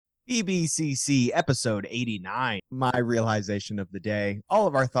EBCC episode 89. My realization of the day. All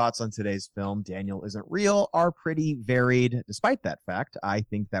of our thoughts on today's film, Daniel Isn't Real, are pretty varied. Despite that fact, I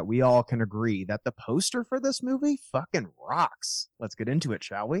think that we all can agree that the poster for this movie fucking rocks. Let's get into it,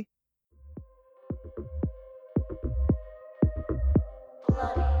 shall we?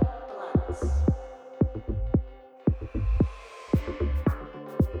 Bloody Blunts.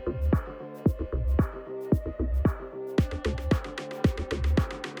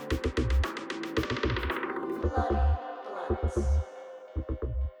 Bloody Blunts.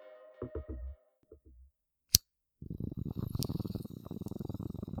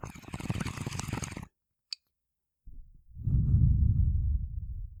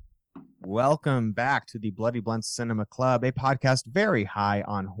 Welcome back to the Bloody Blunt Cinema Club, a podcast very high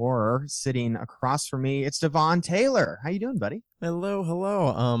on horror. Sitting across from me, it's Devon Taylor. How you doing, buddy?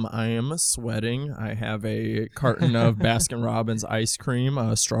 Hello. I am sweating. I have a carton of Baskin Robbins ice cream,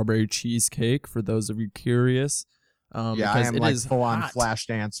 strawberry cheesecake, for those of you curious. Yeah, I am it like is full on hot. flash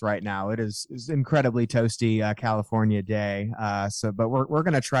dance right now. It's incredibly toasty California day. But we're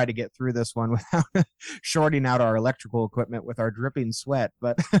gonna try to get through this one without shorting out our electrical equipment with our dripping sweat.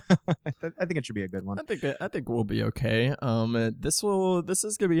 But I think it should be a good one. I think we'll be okay. This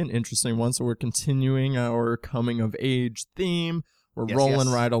is gonna be an interesting one. So we're continuing our coming of age theme. We're Yes, rolling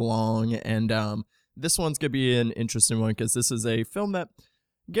yes. right along, and this one's gonna be an interesting one because this is a film that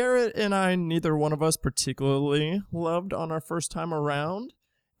Garrett and I, neither one of us particularly loved on our first time around,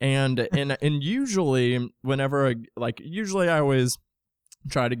 and usually whenever usually I always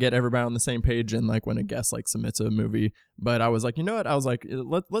try to get everybody on the same page, and like when a guest like submits a movie, but I was like, you know what, I was like,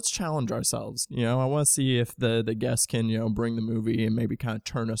 let's challenge ourselves. I want to see if the guest can bring the movie and maybe kind of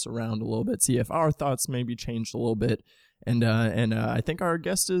turn us around a little bit, see if our thoughts maybe changed a little bit. And I think our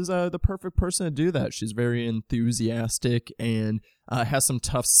guest is the perfect person to do that. She's very enthusiastic and has some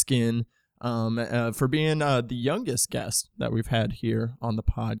tough skin for being the youngest guest that we've had here on the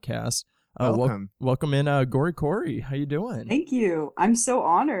podcast. Welcome. Welcome in, Gory Corey. How you doing? Thank you. I'm so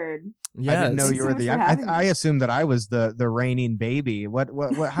honored. I didn't know Thanks you so were much the for young. having I me. assumed that I was the reigning baby. What?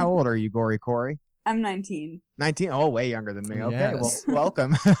 How old are you, Gory Corey? I'm 19. 19. Oh, way younger than me. Okay, Yes. well,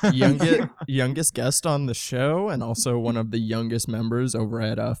 welcome. youngest guest on the show, and also one of the youngest members over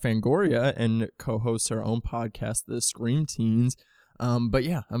at Fangoria, and co-hosts her own podcast, The Scream Teens. But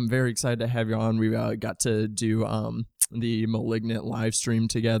yeah, I'm very excited to have you on. We got to do the Malignant live stream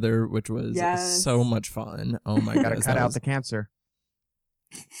together, which was Yes. so much fun. Oh my Gotta god! cut out the cancer.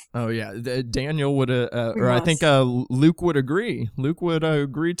 Oh yeah, Daniel would, We or I think Luke would agree. Luke would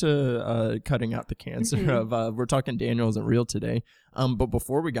agree to cutting out the cancer. Mhm. Of we're talking Daniel Isn't Real today. But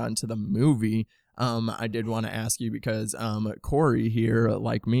before we got into the movie, I did want to ask you because Corey here,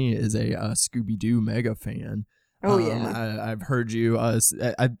 like me, is a Scooby-Doo mega fan. Oh, yeah. I've heard you. I'm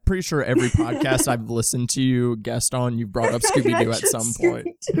pretty sure every podcast I've listened to you guest on, you've brought up Scooby-Doo at some point.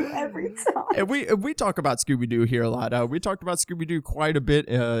 Scooby-Doo every time. And we talk about Scooby-Doo here a lot. We talked about Scooby-Doo quite a bit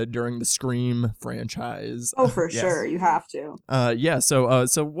during the Scream franchise. Oh, for Yes. sure. You have to. Yeah. So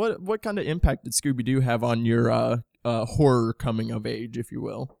what kind of impact did Scooby-Doo have on your horror coming of age, if you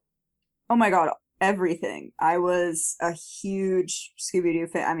will? Oh, my God. Everything. I was a huge Scooby-Doo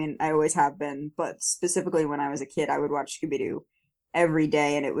fan. I mean, I always have been, but specifically when I was a kid, I would watch Scooby-Doo every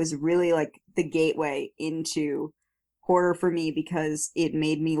day. And it was really like the gateway into horror for me because it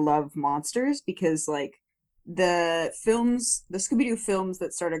made me love monsters because like the Scooby-Doo films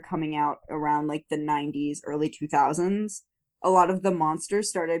that started coming out around like the 90s, early 2000s, a lot of the monsters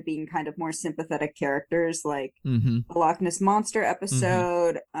started being kind of more sympathetic characters like Mm-hmm. the Loch Ness Monster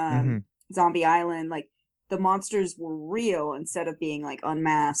episode, Mhm. Zombie Island. Like the monsters were real instead of being like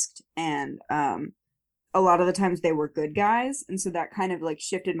unmasked, and a lot of the times they were good guys, and so that kind of like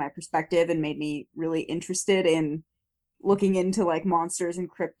shifted my perspective and made me really interested in looking into like monsters and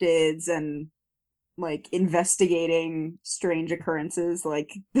cryptids and like investigating strange occurrences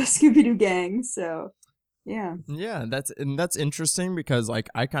like the Scooby-Doo gang. So yeah. Yeah, that's interesting because like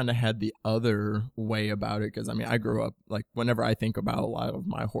I kind of had the other way about it because I mean I grew up like whenever I think about a lot of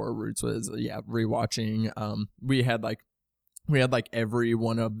my horror roots was rewatching. We had like every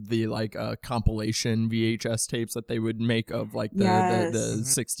one of the like compilation VHS tapes that they would make of like the Yes. the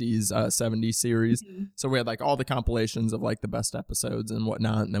 60s 70s series. Mhm. So we had like all the compilations of like the best episodes and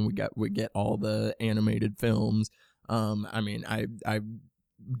whatnot, and then we get all the animated films. I mean I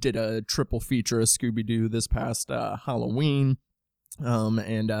did a triple feature of Scooby-Doo this past Halloween.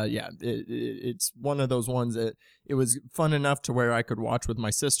 It's one of those ones that it was fun enough to where I could watch with my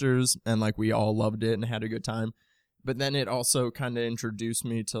sisters and like we all loved it and had a good time. but then it also kind of introduced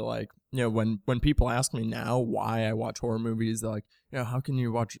me to like, when people ask me now why I watch horror movies, they're like, how can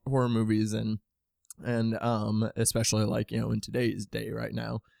you watch horror movies and especially like, in today's day right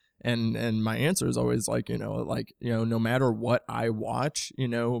now. And my answer is always like, no matter what I watch,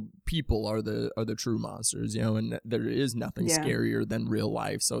 people are the true monsters, and there is nothing scarier than real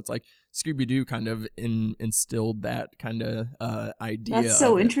life. So it's like Scooby-Doo kind of instilled that kind of idea. That's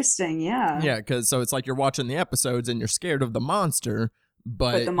so interesting. Yeah. Yeah. So it's like you're watching the episodes and you're scared of the monster,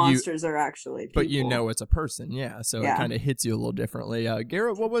 but the monsters are actually people. But it's a person. Yeah. So it kind of hits you a little differently.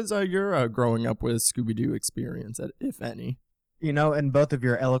 Garrett, what was your growing up with Scooby-Doo experience, if any? In both of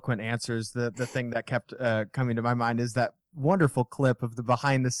your eloquent answers, the thing that kept coming to my mind is that wonderful clip of the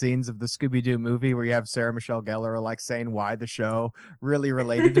behind the scenes of the Scooby-Doo movie where you have Sarah Michelle gellar like saying why the show really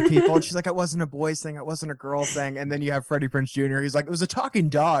related to people. And she's like, it wasn't a boys thing. It wasn't a girl thing. And then you have Freddie Prinze Jr. He's like, it was a talking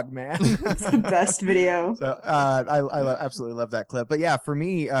dog, man. It's the best video. So I absolutely love that clip. But yeah, for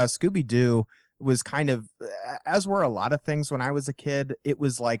me, Scooby-Doo was kind of, as were a lot of things when I was a kid, it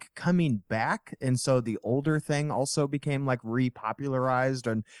was like coming back. And so the older thing also became like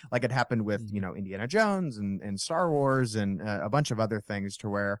repopularized, and like it happened with, Indiana Jones and Star Wars and a bunch of other things, to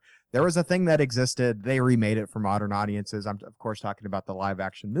where there was a thing that existed. They remade it for modern audiences. I'm of course talking about the live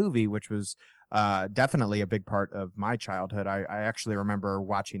action movie, which was definitely a big part of my childhood. I actually remember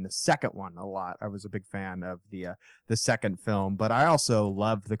watching the second one a lot. I was a big fan of the second film, but I also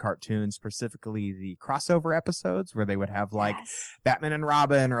loved the cartoons, specifically the crossover episodes where they would have like Batman and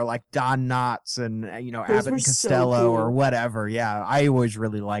Robin, or like Don Knotts and Abbott and Costello, so cool. or whatever. Yeah, I always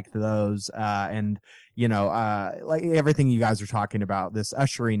really liked those, and like everything you guys are talking about, this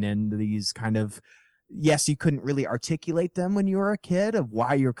ushering in these kind of, yes, you couldn't really articulate them when you were a kid, of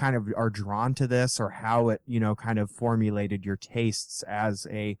why you kind of are drawn to this, or how it, kind of formulated your tastes as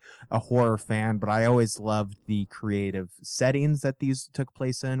a horror fan. But I always loved the creative settings that these took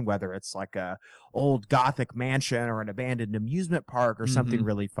place in, whether it's like a old Gothic mansion or an abandoned amusement park or something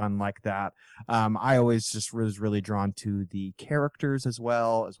really fun like that. I always just was really drawn to the characters as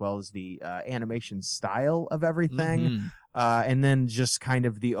well as the animation style of everything. And then just kind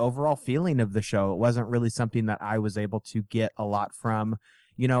of the overall feeling of the show. It wasn't really something that I was able to get a lot from,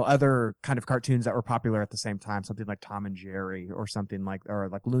 other kind of cartoons that were popular at the same time, something like Tom and Jerry or something like, or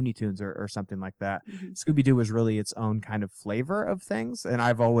like Looney Tunes or something like that. Scooby-Doo was really its own kind of flavor of things. And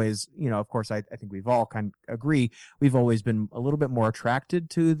I've always, of course, I think we've all kind of agree, we've always been a little bit more attracted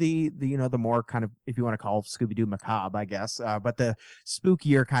to the more kind of, if you want to call Scooby-Doo macabre, I guess, but the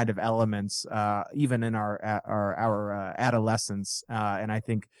spookier kind of elements, even in our adolescence. And I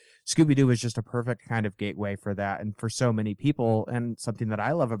think Scooby-Doo is just a perfect kind of gateway for that, and for so many people. And something that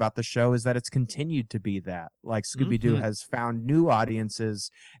I love about the show is that it's continued to be that. Like Scooby-Doo has found new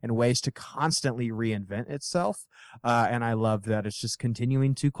audiences and ways to constantly reinvent itself. And I love that it's just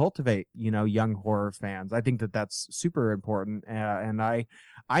continuing to cultivate, young horror fans. I think that that's super important. And I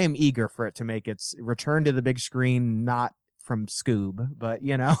am eager for it to make its return to the big screen, not from Scoob, but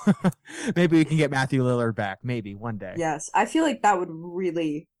maybe we can get Matthew Lillard back, maybe one day. Yes, I feel like that would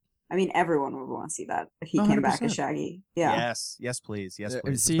really, everyone would want to see that if he came back as Shaggy. Yeah. Yes, please.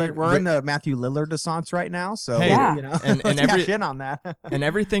 See, but we're in the Matthew Lillard essence right now, so and let's cash in on that. And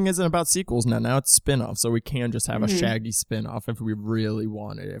everything isn't about sequels now. Now it's spin-off, so we can just have a Shaggy spin-off if we really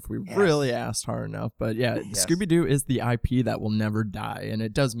wanted it, if we really asked hard enough. But Scooby-Doo is the IP that will never die, and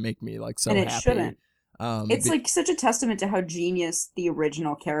it does make me like so and it happy. Shouldn't. It's like such a testament to how genius the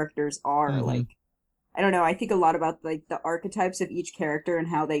original characters are. Like, I don't know, I think a lot about like the archetypes of each character and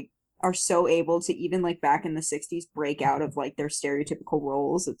how they are so able to, even like back in the 60s, break out of like their stereotypical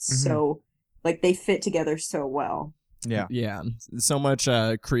roles. It's so like they fit together so well. Yeah, so much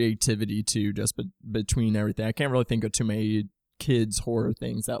creativity too, just between everything. I can't really think of too many kids horror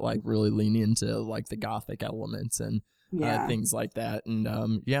things that like really lean into like the gothic elements and things like that. And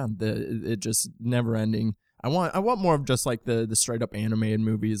it just never ending. I want more of just like the straight up animated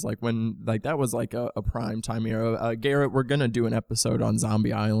movies, like when like that was like a prime time era. Garrett, we're gonna do an episode on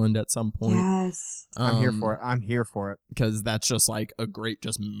Zombie Island at some point. Yes, I'm here for it because that's just like a great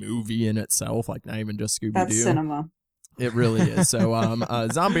just movie in itself, like not even just Scooby-Doo. That's cinema. It really is. So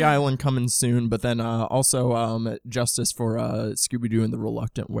Zombie Island coming soon, but then also justice for Scooby-Doo and the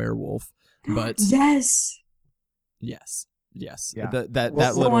Reluctant Werewolf. But yes. Yeah. That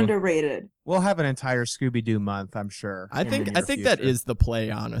so little underrated. We'll have an entire Scooby-Doo month, I'm sure. I think that is the play,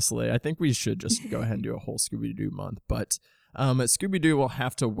 honestly. I think we should just go ahead and do a whole Scooby-Doo month. But Scooby-Doo will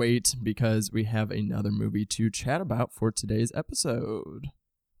have to wait because we have another movie to chat about for today's episode.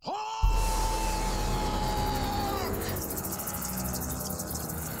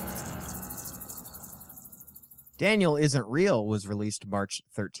 Daniel Isn't Real was released March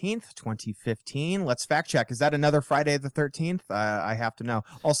 13th, 2015. Let's fact check. Is that another Friday the 13th? I have to know.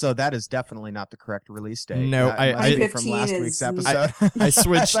 Also, that is definitely not the correct release date. No, That must be from 2015 last is- week's episode. I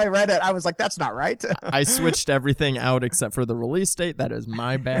switched- As I read it, I was like, that's not right. I switched everything out except for the release date. That is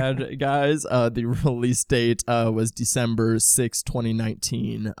my bad, guys. The release date was December 6,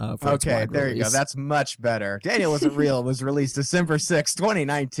 2019. For its Okay, wide there you go. release. That's much better. Daniel Isn't Real was released December 6,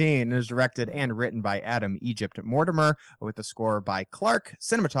 2019. It was directed and written by Adam Egypt Mortimer, with the score by Clark,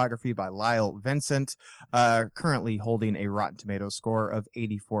 cinematography by Lyle Vincent, currently holding a Rotten Tomatoes score of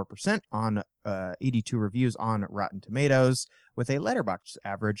 84% on 82 reviews on Rotten Tomatoes, with a Letterboxd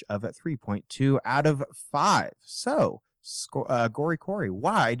average of 3.2 out of 5. So, Gory Corey,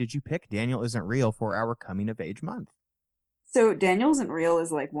 why did you pick Daniel Isn't Real for our coming of age month? So Daniel Isn't Real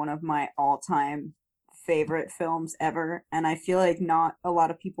is like one of my all-time favorite films ever, and I feel like not a lot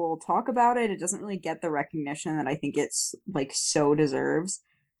of people talk about it. It doesn't really get the recognition that I think it's like so deserves.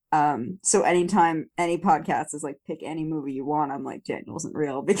 So anytime any podcast is like pick any movie you want, I'm like Daniel Isn't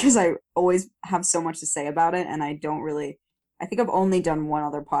Real, because I always have so much to say about it, and I think I've only done one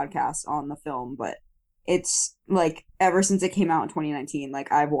other podcast on the film, but it's like ever since it came out in 2019,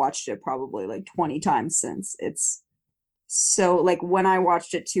 like I've watched it probably like 20 times since. It's so like when I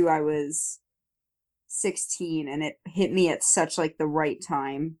watched it too, I was 16, and it hit me at such like the right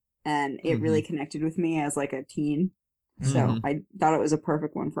time, and it really connected with me as like a teen. So I thought it was a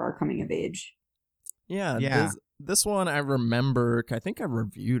perfect one for our coming of age. Yeah. This one I remember, I think I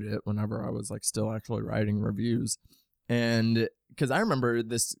reviewed it whenever I was like still actually writing reviews. And because I remember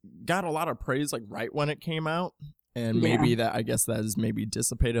this got a lot of praise like right when it came out. And maybe that, I guess that has maybe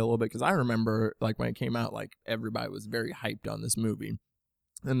dissipated a little bit, because I remember like when it came out, like everybody was very hyped on this movie.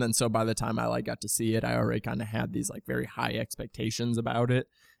 And then so by the time I like got to see it, I already kind of had these like very high expectations about it,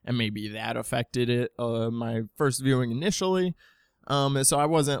 and maybe that affected it my first viewing initially. So I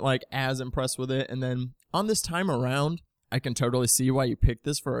wasn't like as impressed with it. And then on this time around, I can totally see why you picked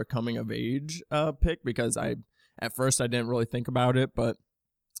this for a coming of age pick, because at first I didn't really think about it, but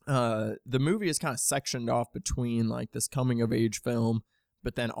the movie is kind of sectioned off between like this coming of age film,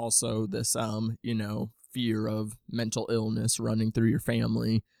 but then also this fear of mental illness running through your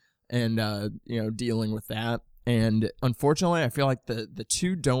family, and dealing with that. And unfortunately, I feel like the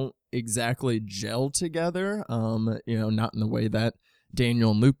two don't exactly gel together. Not in the way that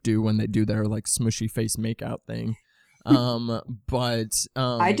Daniel and Luke do when they do their like smushy face makeout thing. But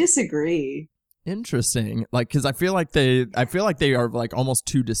I disagree. Interesting. Like, because I feel like they are like almost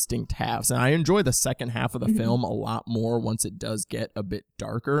two distinct halves, and I enjoy the second half of the film a lot more once it does get a bit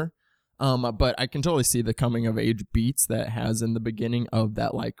darker. But I can totally see the coming of age beats that has in the beginning of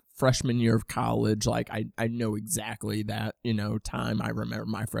that like freshman year of college. Like I know exactly that, time. I remember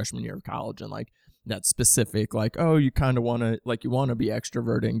my freshman year of college, and like that specific, like, oh, you kind of want to be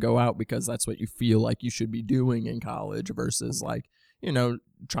extroverted and go out because that's what you feel like you should be doing in college, versus like,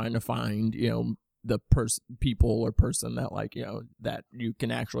 trying to find, the people or person that like, that you can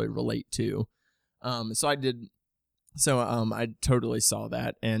actually relate to. So I totally saw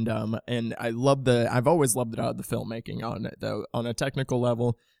that, and I've always loved the filmmaking on it, though. On a technical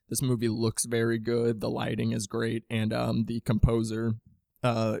level, this movie looks very good. The lighting is great, and the composer,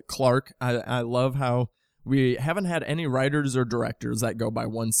 Clark, I love how we haven't had any writers or directors that go by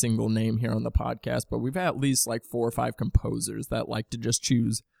one single name here on the podcast, but we've had at least like 4 or 5 composers that like to just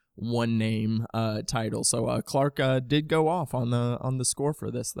choose one name title. So Clark did go off on the score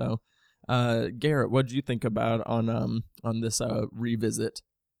for this, though. Garrett, what did you think about on this revisit?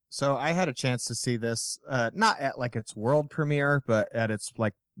 So I had a chance to see this, not at like its world premiere, but at its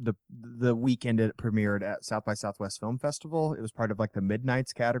like the weekend it premiered at South by Southwest Film Festival. It was part of like the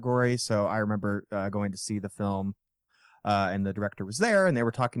Midnights category. So I remember going to see the film, and the director was there, and they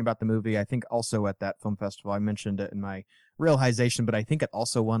were talking about the movie. I think also at that film festival, I mentioned it in my realization, but I think it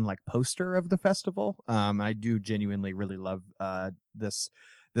also won like poster of the festival. I do genuinely really love this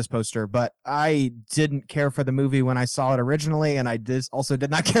poster, but I didn't care for the movie when I saw it originally, and I also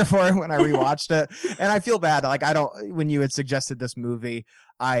did not care for it when I rewatched it. And I feel bad. Like when you had suggested this movie,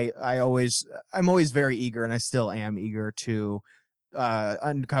 I'm always very eager, and I still am eager to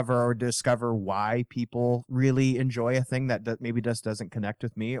uncover or discover why people really enjoy a thing that maybe just doesn't connect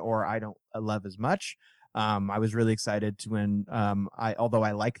with me, or I don't love as much. I was really excited when although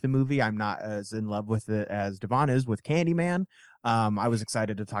I like the movie, I'm not as in love with it as Devon is with Candyman. I was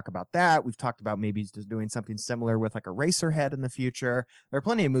excited to talk about that. We've talked about maybe just doing something similar with like Eraserhead in the future. There are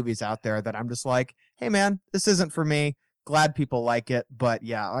plenty of movies out there that I'm just like, hey man, this isn't for me. glad people like it, but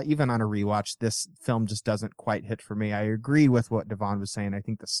yeah, even on a rewatch, this film just doesn't quite hit for me. I agree with what Devon was saying. I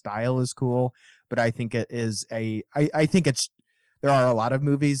think the style is cool, but I think it is I think it's there are a lot of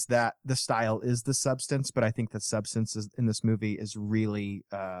movies that the style is the substance, but I think the substance in this movie is really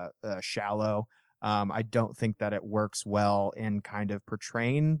shallow. I don't think that it works well in kind of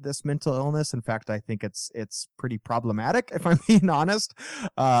portraying this mental illness. In fact, I think it's pretty problematic, if I'm being honest.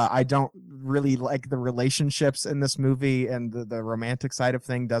 I don't really like the relationships in this movie, and the romantic side of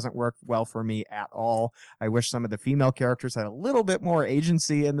thing doesn't work well for me at all. I wish some of the female characters had a little bit more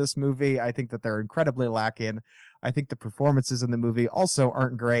agency in this movie. I think that they're incredibly lacking. I think the performances in the movie also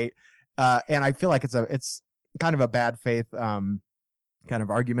aren't great, and I feel like it's kind of a bad faith kind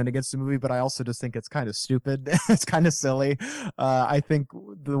of argument against the movie, but I also just think it's kind of stupid. It's kind of silly. I think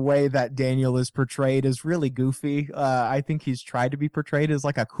the way that Daniel is portrayed is really goofy. I think he's tried to be portrayed as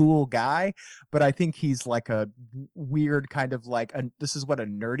like a cool guy, but I think he's like a weird kind of like this is what a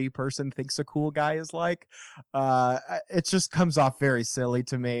nerdy person thinks a cool guy is like. It just comes off very silly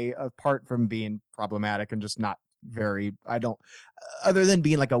to me, apart from being problematic and just not very I don't other than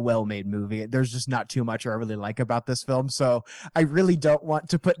being like a well-made movie, there's just not too much I really like about this film. So I really don't want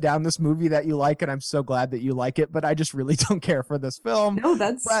to put down this movie that you like, and I'm so glad that you like it, but I just really don't care for this film. No,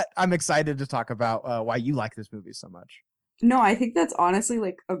 that's But I'm excited to talk about why you like this movie so much. no, I think that's honestly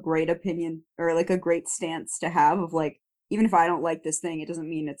like a great opinion or like a great stance to have of like, even if I don't like this thing, it doesn't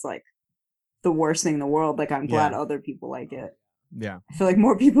mean it's like the worst thing in the world. Like I'm glad other people like it. Yeah. I feel like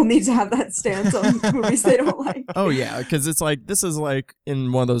more people need to have that stance on movies they don't like. Oh yeah, because it's like this is like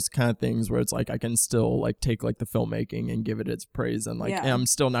in one of those kind of things where it's like I can still like take like the filmmaking and give it its praise, and like Yeah. and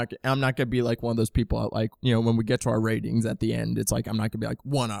I'm not gonna be like one of those people that, like, you know, when we get to our ratings at the end, it's like I'm not gonna be like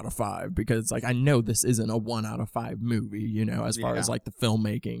 1 out of 5, because it's like I know this isn't a 1 out of 5 movie, you know, as far as like the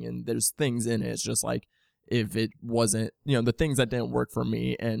filmmaking, and there's things in it. It's just like if it wasn't, you know, the things that didn't work for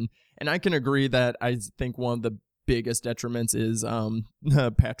me, and I can agree that I think one of the biggest detriments is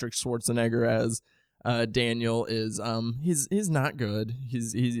Patrick Schwarzenegger as Daniel is he's not good.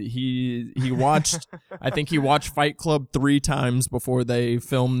 He watched I think he watched Fight Club 3 times before they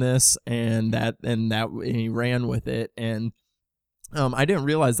filmed this, and he ran with it, and I didn't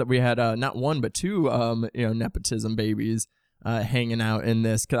realize that we had not one but 2 you know, nepotism babies hanging out in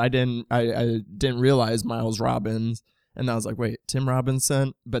this, because I didn't realize Miles Robbins, and I was like, wait, Tim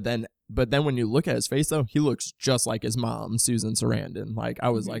Robinson? But then when you look at his face, though, he looks just like his mom, Susan Sarandon. Like I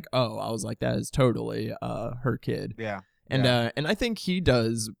was like, that is totally her kid. Yeah. And I think he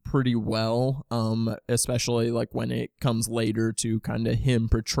does pretty well, especially like when it comes later to kind of him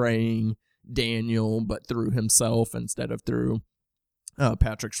portraying Daniel, but through himself instead of through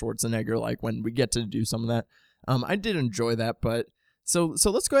Patrick Schwarzenegger. Like when we get to do some of that, I did enjoy that. But so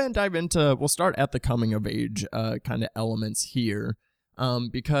let's go ahead and dive into. We'll start at the coming of age kind of elements here.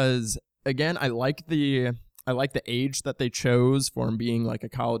 Because again, I like the age that they chose for him being like a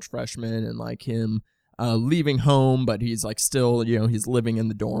college freshman, and like him leaving home, but he's like still, you know, he's living in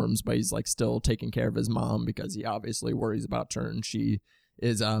the dorms, but he's like still taking care of his mom because he obviously worries about her, and she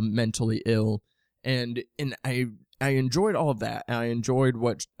is mentally ill. And I enjoyed all of that. And I enjoyed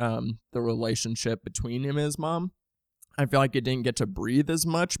what the relationship between him and his mom. I feel like it didn't get to breathe as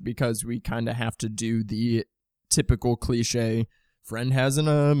much because we kind of have to do the typical cliche friend has an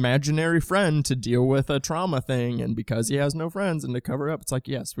imaginary friend to deal with a trauma thing, and because he has no friends and to cover up, it's like,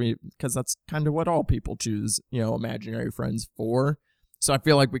 yes, because that's kind of what all people choose, you know, imaginary friends for. So I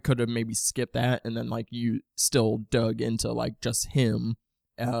feel like we could have maybe skipped that, and then like you still dug into like just him,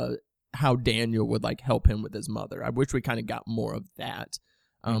 how Daniel would like help him with his mother. I wish we kind of got more of that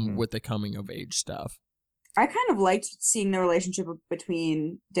with the coming of age stuff. I kind of liked seeing the relationship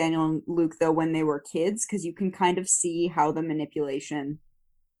between Daniel and Luke, though, when they were kids, because you can kind of see how the manipulation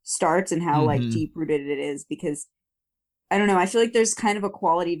starts and how, like, deep-rooted it is, because, I don't know, I feel like there's kind of a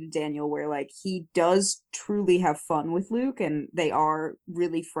quality to Daniel where, like, he does truly have fun with Luke, and they are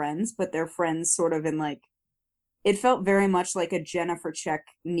really friends, but they're friends sort of in, like, it felt very much like a Jennifer Check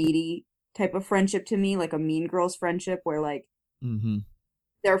needy type of friendship to me, like a Mean Girls friendship, where, like,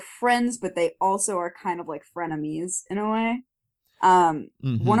 they're friends, but they also are kind of like frenemies in a way.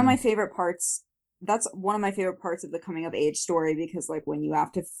 One of my favorite parts, that's one of my favorite parts of the coming of age story, because like when you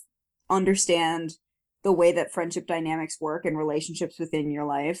have to understand the way that friendship dynamics work and relationships within your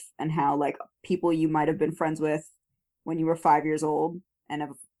life, and how like people you might have been friends with when you were 5 years old and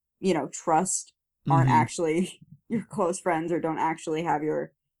have, you know, trust aren't actually your close friends or don't actually have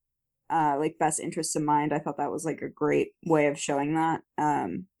your like best interests in mind. I thought that was like a great way of showing that.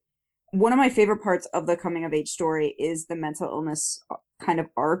 One of my favorite parts of the coming of age story is the mental illness kind of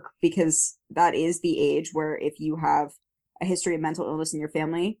arc, because that is the age where if you have a history of mental illness in your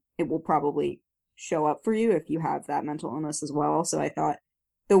family, it will probably show up for you if you have that mental illness as well. So I thought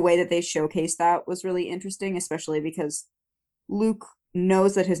the way that they showcased that was really interesting, especially because Luke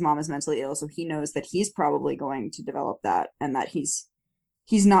knows that his mom is mentally ill, so he knows that he's probably going to develop that, and that he's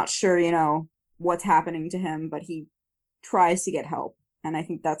not sure, what's happening to him, but he tries to get help. And I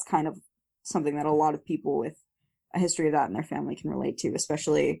think that's kind of something that a lot of people with a history of that in their family can relate to,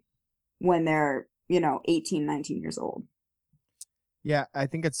 especially when they're, 18, 19 years old. Yeah, I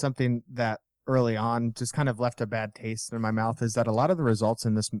think it's something that early on just kind of left a bad taste in my mouth, is that a lot of the results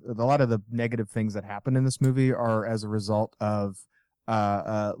in this, a lot of the negative things that happen in this movie are as a result of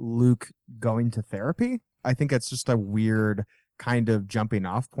Luke going to therapy. I think it's just a weird kind of jumping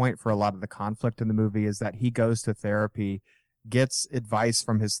off point for a lot of the conflict in the movie, is that he goes to therapy, gets advice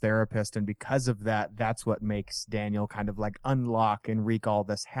from his therapist, and because of that, that's what makes Daniel kind of like unlock and wreak all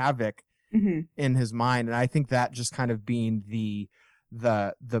this havoc in his mind. And I think that just kind of being the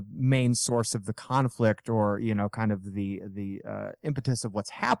main source of the conflict, or kind of the impetus of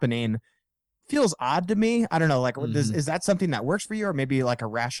what's happening, feels odd to me. I don't know, like is that something that works for you, or maybe like a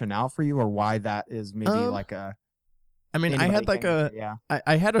rationale for you, or why that is maybe like a I mean, I had like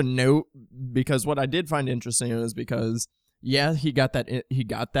I had a note, because what I did find interesting was because he got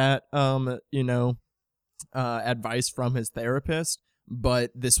that advice from his therapist,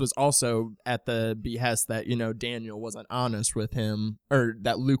 but this was also at the behest that Daniel wasn't honest with him, or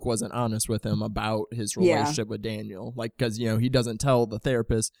that Luke wasn't honest with him about his relationship with Daniel, like, because he doesn't tell the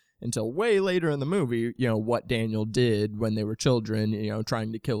therapist until way later in the movie what Daniel did when they were children,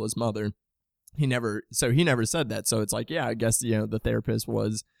 trying to kill his mother. He never said that. So it's like, I guess the therapist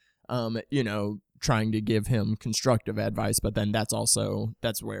was trying to give him constructive advice, but then that's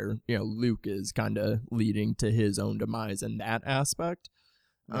where Luke is kind of leading to his own demise in that aspect.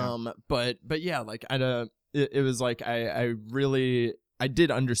 But like it was like I did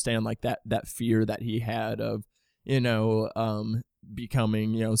understand like that fear that he had of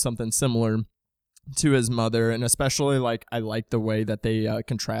becoming something similar to his mother. And especially like I like the way that they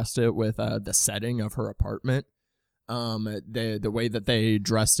contrast it with the setting of her apartment. The way that they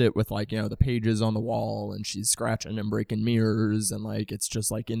dressed it with like the pages on the wall, and she's scratching and breaking mirrors, and like it's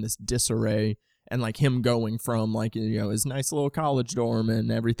just like in this disarray, and like him going from like his nice little college dorm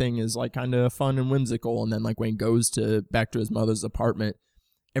and everything is like kind of fun and whimsical, and then like when he goes back to his mother's apartment,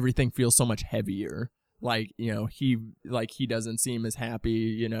 everything feels so much heavier. Like he doesn't seem as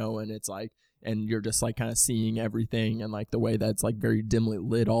happy, and it's like, and you're just like kind of seeing everything, and like the way that's like very dimly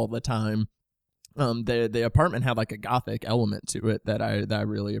lit all the time. The apartment had like a gothic element to it that I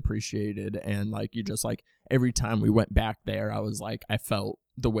really appreciated, and like you just like every time we went back there, I was like, I felt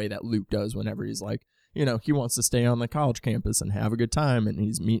the way that Luke does whenever he's like, he wants to stay on the college campus and have a good time, and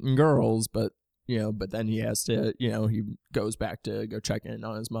he's meeting girls, but then he has to, he goes back to go check in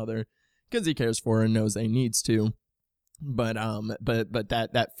on his mother because he cares for her and knows that he needs to. But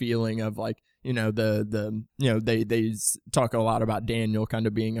that feeling of like, they talk a lot about Daniel kind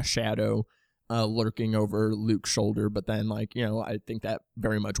of being a shadow lurking over Luke's shoulder, but then like I think that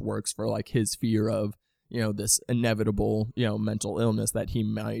very much works for like his fear of this inevitable mental illness that he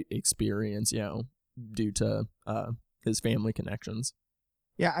might experience due to his family connections.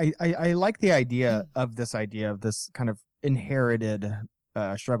 Yeah, I like the idea of this kind of inherited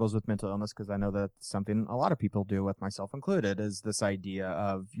struggles with mental illness, because I know that's something a lot of people do, with myself included, is this idea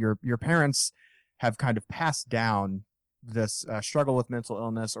of your parents have kind of passed down this struggle with mental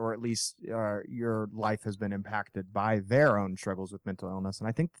illness, or at least your life has been impacted by their own struggles with mental illness. And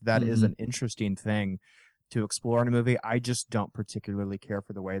I think that is an interesting thing to explore in a movie. I just don't particularly care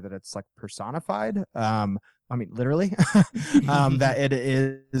for the way that it's like personified. I mean, literally, that it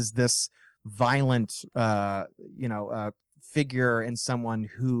is this violent, figure in someone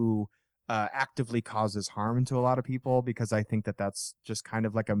who actively causes harm to a lot of people, because I think that that's just kind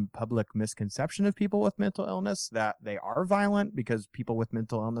of like a public misconception of people with mental illness, that they are violent, because people with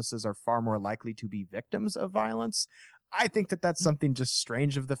mental illnesses are far more likely to be victims of violence. I think that that's something just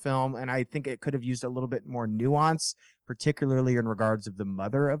strange of the film, and I think it could have used a little bit more nuance, particularly in regards of the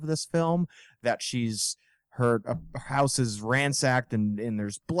mother of this film, that her house is ransacked and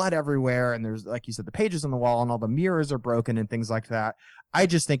there's blood everywhere, and there's, like you said, the pages on the wall, and all the mirrors are broken and things like that. I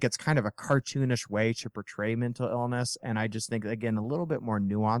just think it's kind of a cartoonish way to portray mental illness, and I just think, again, a little bit more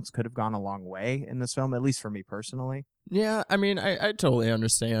nuance could have gone a long way in this film, at least for me personally. Yeah, I mean, I totally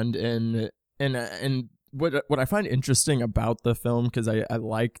understand, and what I find interesting about the film, because I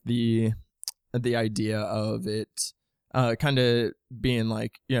like the idea of it kind of being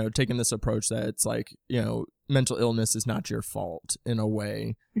like, taking this approach that it's like, mental illness is not your fault in a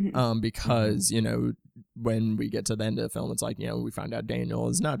way, because, when we get to the end of the film, it's like, you know, we find out Daniel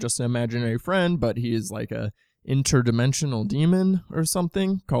is not just an imaginary friend, but he is like a interdimensional demon or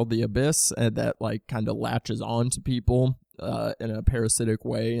something called the Abyss, and that like kind of latches on to people in a parasitic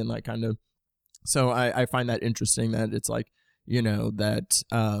way, and like kind of. So I find that interesting that it's like, you know, that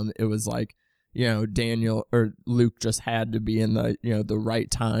it was like, you know, Daniel or Luke just had to be in the, you know, the right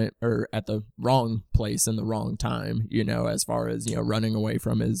time or at the wrong place in the wrong time, you know, as far as, you know, running away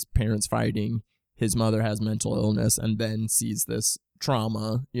from his parents fighting, his mother has mental illness, and then sees this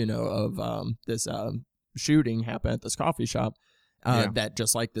trauma, you know, of this shooting happen at this coffee shop. That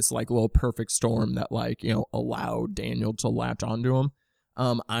just like this like little perfect storm that like, you know, allowed Daniel to latch onto him.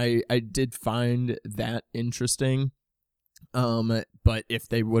 I did find that interesting. But if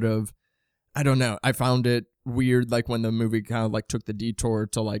they would have, I don't know, I found it weird, like when the movie kind of like took the detour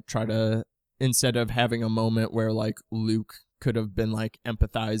to like try to, instead of having a moment where like Luke could have been like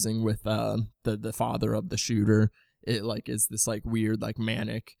empathizing with the father of the shooter, it like is this like weird like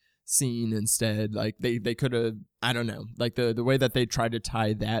manic scene instead. Like they could have, I don't know, like the way that they tried to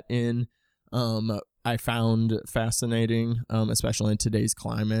tie that in, I found fascinating, especially in today's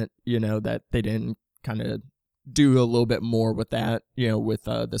climate, you know, that they didn't kind of do a little bit more with that, you know, with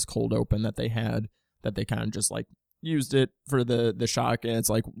this cold open that they had, that they kind of just like used it for the shock, and it's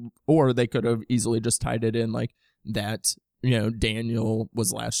like, or they could have easily just tied it in like that, you know, Daniel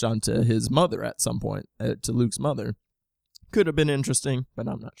was latched onto his mother at some point, to Luke's mother. Could have been interesting, but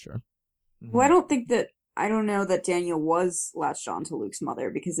I'm not sure. Well, I don't know that Daniel was latched on to Luke's mother,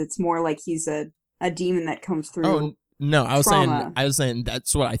 because it's more like he's a demon that comes through. Oh, no, I was trauma. saying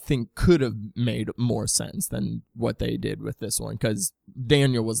that's what I think could have made more sense than what they did with this one, because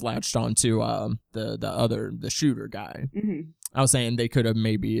Daniel was latched onto the shooter guy. Mm-hmm. I was saying they could have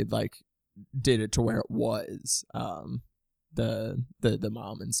maybe like did it to where it was the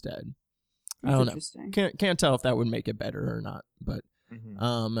mom instead. I don't know. Can't tell if that would make it better or not, but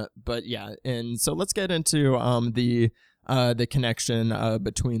but yeah. And so let's get into the connection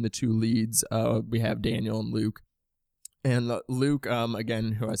between the two leads. We have Daniel and Luke. And Luke,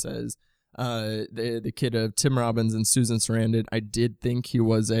 again, who I says, the kid of Tim Robbins and Susan Sarandon. I did think he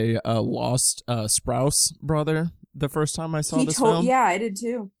was a lost Sprouse brother the first time I saw this film. Yeah, I did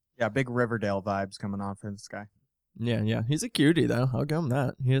too. Yeah, big Riverdale vibes coming off of this guy. Yeah. He's a cutie, though. I'll give him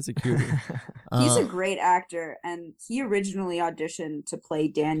that. He is a cutie. He's a great actor, and he originally auditioned to play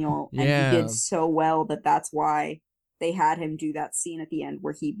Daniel, and he did so well that's why they had him do that scene at the end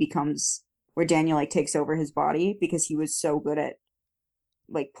where Daniel like takes over his body, because he was so good at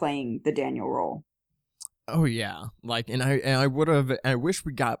like playing the Daniel role. Oh yeah, like, and I wish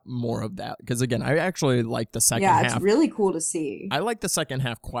we got more of that, because again, I actually like the second half. Yeah, it's really cool to see. I like the second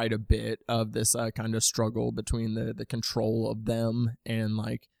half quite a bit of this kind of struggle between the control of them, and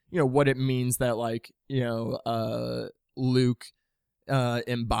like, you know, what it means that like, you know, Luke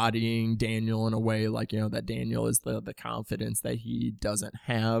embodying Daniel in a way, like, you know, that Daniel is the confidence that he doesn't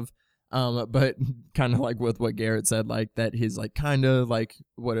have. But kind of like with what Garrett said, like that he's like kind of like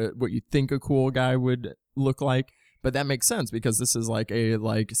what you think a cool guy would look like, but that makes sense because this is like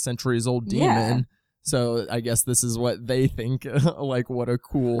a centuries old demon. Yeah. So I guess this is what they think like what a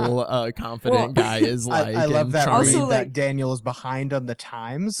cool confident guy is like. I love that charming. read Also, that like- Daniel is behind on the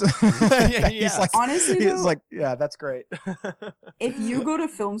times. Yeah. He's like, Honestly, he's though, like, yeah, that's great. if you go to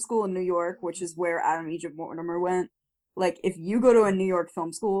film school in New York, which is where Adam Egypt Mortimer went, like if you go to a New York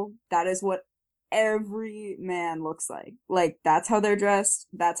film school, that is what every man looks like. Like that's how they're dressed,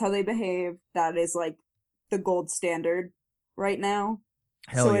 that's how they behave. That is like the gold standard right now.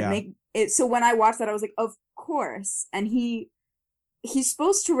 Hell so yeah. So when I watched that, I was like, of course. And he's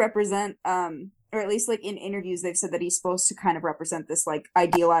supposed to represent or at least like in interviews they've said that he's supposed to kind of represent this like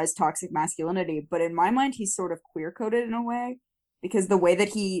idealized toxic masculinity, but in my mind he's sort of queer coded in a way, because the way that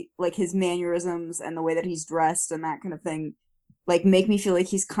he like his mannerisms and the way that he's dressed and that kind of thing like make me feel like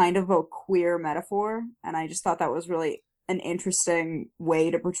he's kind of a queer metaphor, and I just thought that was really an interesting way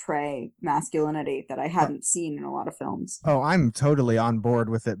to portray masculinity that I hadn't seen in a lot of films. Oh, I'm totally on board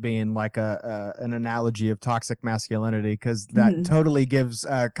with it being like an analogy of toxic masculinity, because that totally gives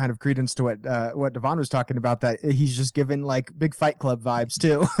kind of credence to what Devon was talking about, that he's just given like big Fight Club vibes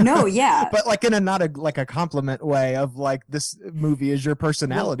too. No, yeah. But like in a not a compliment way of like this movie is your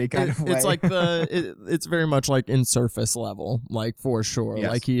personality of way. It's like it's very much like in surface level, like for sure. Yes.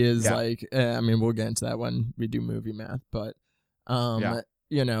 Like he is Yeah. like I mean we'll get into that when we do movie math, but Yeah.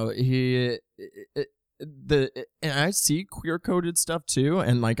 you know, and I see queer coded stuff too,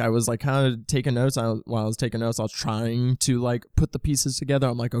 and like I was like kind of taking notes. While I was taking notes, I was trying to like put the pieces together.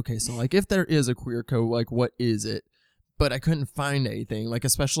 I'm like, okay, so like if there is a queer code, like what is it? But I couldn't find anything. Like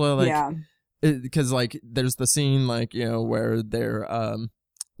especially like because like there's the scene like where they're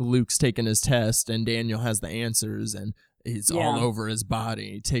Luke's taking his test and Daniel has the answers and he's all over his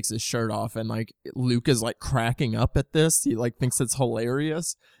body. He takes his shirt off and like Luke is like cracking up at this. He like thinks it's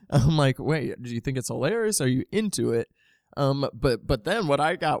hilarious. I'm like, wait, do you think it's hilarious? Are you into it? But then what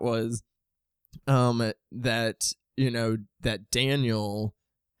I got was that that Daniel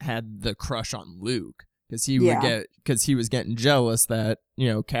had the crush on Luke because he was getting jealous that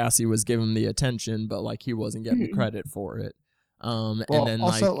Cassie was giving him the attention, but like he wasn't getting the credit for it. Well, and then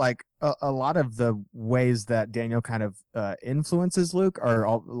also like a lot of the ways that Daniel kind of influences Luke are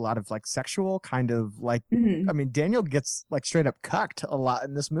a lot of like sexual kind of like. I mean, Daniel gets like straight up cucked a lot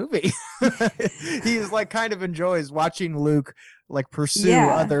in this movie. He's like kind of enjoys watching Luke like pursue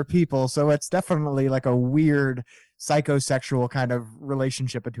other people, so it's definitely like a weird psychosexual kind of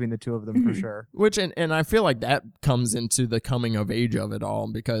relationship between the two of them for sure. Which and I feel like that comes into the coming of age of it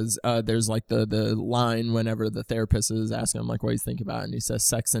all because there's like the line whenever the therapist is asking him like what he's thinking about and he says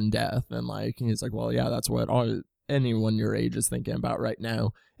sex and death and like he's like, well, yeah, that's what anyone your age is thinking about right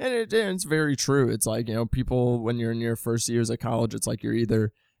now. And it's very true. It's like, people when you're in your first years of college, it's like you're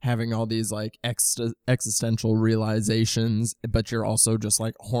either having all these like existential realizations, but you're also just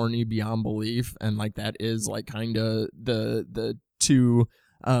like horny beyond belief, and like that is like kind of the two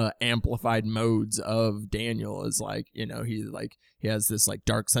amplified modes of Daniel is like he has this like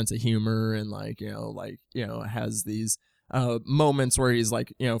dark sense of humor and like has these moments where he's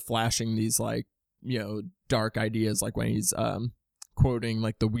like flashing these like dark ideas like when he's quoting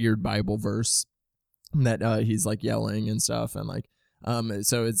like the weird Bible verse that he's like yelling and stuff and like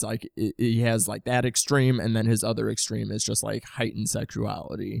so it's like he has like that extreme and then his other extreme is just like heightened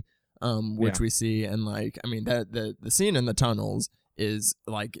sexuality which we see and like I mean that the scene in the tunnels is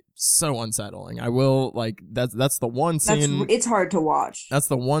like so unsettling. I will like that's the one scene it's hard to watch. That's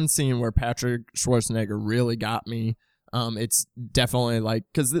the one scene where Patrick Schwarzenegger really got me. It's definitely like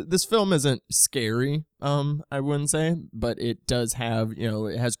because this film isn't scary I wouldn't say, but it does have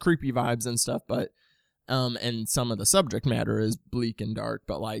it has creepy vibes and stuff, but and some of the subject matter is bleak and dark,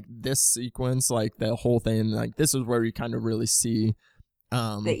 but like this sequence, like the whole thing, like this is where you kind of really see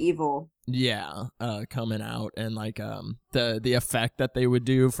the evil coming out and like the effect that they would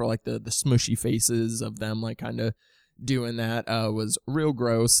do for like the smushy faces of them like kind of doing that was real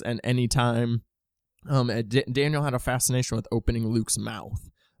gross. And anytime Daniel had a fascination with opening Luke's mouth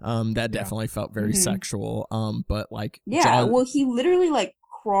that definitely felt very sexual but like well he literally like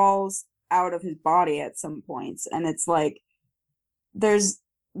crawls out of his body at some points and it's like there's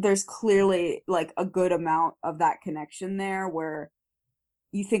clearly like a good amount of that connection there where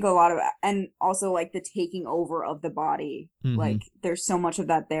you think a lot of and also like the taking over of the body like there's so much of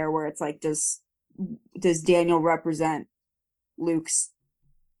that there where it's like does Daniel represent Luke's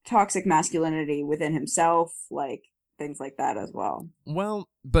toxic masculinity within himself, like things like that as well. Well,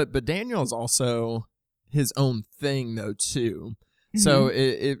 but Daniel's also his own thing though too. So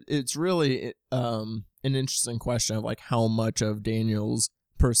it's really an interesting question of like how much of Daniel's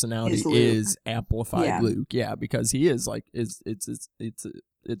personality is amplified Luke. Yeah, because he is like it's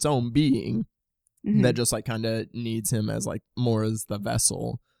its own being that just like kind of needs him as like more as the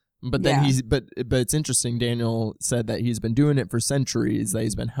vessel. But then but it's interesting. Daniel said that he's been doing it for centuries. That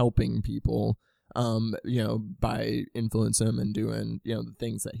he's been helping people, by influencing him and doing the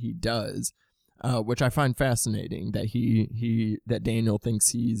things that he does. Which I find fascinating that that Daniel thinks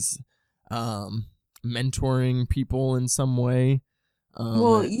he's mentoring people in some way.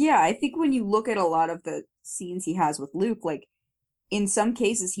 I think when you look at a lot of the scenes he has with Luke, like in some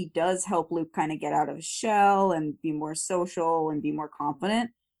cases he does help Luke kind of get out of his shell and be more social and be more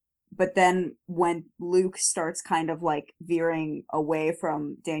confident. But then when Luke starts kind of like veering away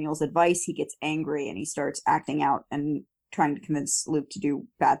from Daniel's advice, he gets angry and he starts acting out and trying to convince Luke to do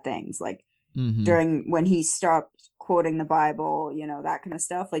bad things. Like during when he stopped quoting the Bible, that kind of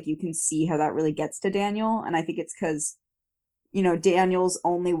stuff, like you can see how that really gets to Daniel. And I think it's because, Daniel's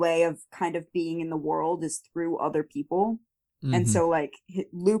only way of kind of being in the world is through other people. And so like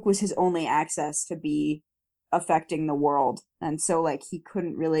Luke was his only access to be affecting the world. And so like he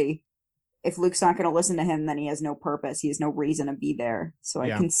couldn't really, if Luke's not going to listen to him, then he has no purpose. He has no reason to be there. So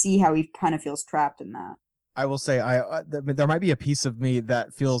I can see how he kind of feels trapped in that. I will say there might be a piece of me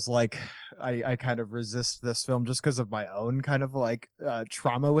that feels like I kind of resist this film just because of my own kind of like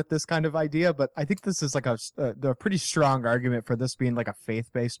trauma with this kind of idea. But I think this is like a pretty strong argument for this being like a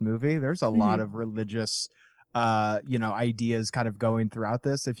faith-based movie. There's a lot of religious ideas kind of going throughout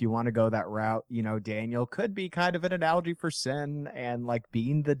this. If you want to go that route, Daniel could be kind of an analogy for sin and like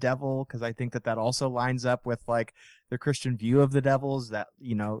being the devil, because I think that also lines up with like the Christian view of the devils, that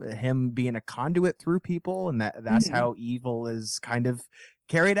him being a conduit through people, and that's Mhm. how evil is kind of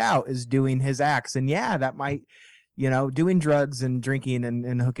carried out, is doing his acts. And yeah, that might, doing drugs and drinking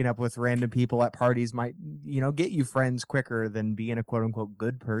and hooking up with random people at parties might, get you friends quicker than being a quote unquote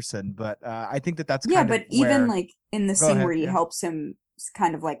good person. But I think that's Yeah, kind of but even where. like in the Go scene ahead. where he Yeah. helps him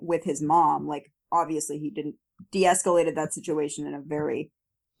kind of like with his mom, like obviously he didn't de-escalated that situation in a very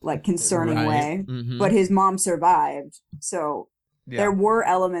like concerning Right. way, Mm-hmm. but his mom survived. So Yeah. there were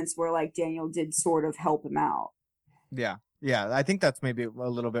elements where like Daniel did sort of help him out. Yeah. Yeah. I think that's maybe a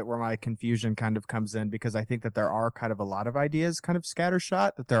little bit where my confusion kind of comes in, because I think that there are kind of a lot of ideas kind of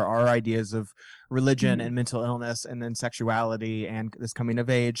scattershot, that there are ideas of religion Mhm. and mental illness, and then sexuality and this coming of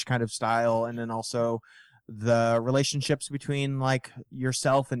age kind of style. And then also the relationships between like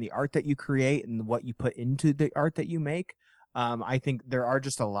yourself and the art that you create and what you put into the art that you make. I think there are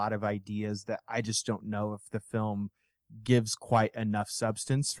just a lot of ideas that I just don't know if the film gives quite enough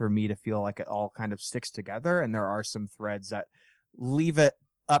substance for me to feel like it all kind of sticks together. And there are some threads that leave it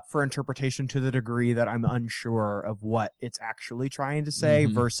up for interpretation to the degree that I'm unsure of what it's actually trying to say,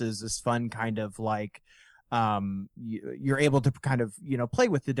 Mhm. versus this fun kind of like you're able to kind of play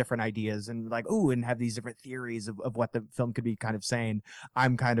with the different ideas and like and have these different theories of what the film could be kind of saying.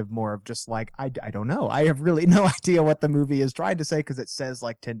 I'm kind of more of just like I don't know, I have really no idea what the movie is trying to say, because it says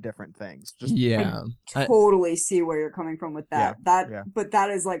like 10 different things. Just Yeah. I- Totally see where you're coming from with that. yeah. But that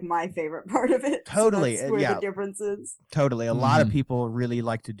is like my favorite part of it. Totally, So that's where yeah. the difference is. Totally. A lot of Mhm. people really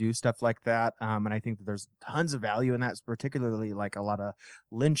like to do stuff like that. And I think that there's tons of value in that, particularly like a lot of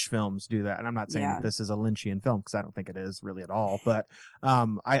Lynch films do that. And I'm not saying Yeah. that this is a Lynchian film, because I don't think it is really at all. But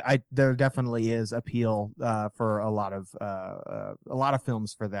there definitely is appeal for a lot of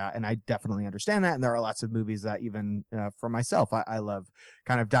films for that. And I definitely understand that. And there are lots of movies that even for myself, I love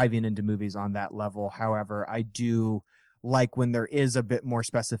kind of diving into movies on that level. However, I do like when there is a bit more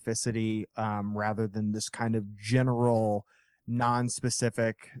specificity, rather than this kind of general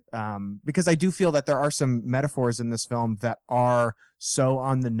non-specific, because I do feel that there are some metaphors in this film that are so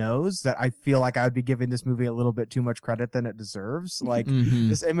on the nose that I feel like I would be giving this movie a little bit too much credit than it deserves. Like Mhm.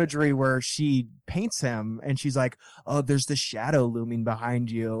 this imagery where she paints him and she's like, oh, there's this shadow looming behind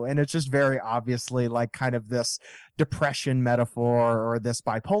you, and it's just very obviously like kind of this depression metaphor or this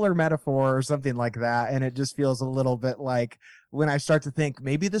bipolar metaphor or something like that. And it just feels a little bit like, when I start to think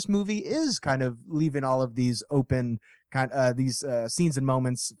maybe this movie is kind of leaving all of these open these scenes and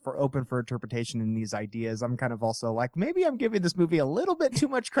moments for interpretation, and these ideas, I'm kind of also like, maybe I'm giving this movie a little bit too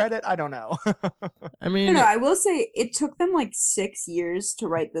much credit. I don't know. I No, mean, no, I will say it took them like 6 years to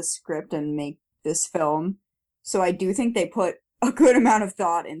write this script and make this film. So I do think they put a good amount of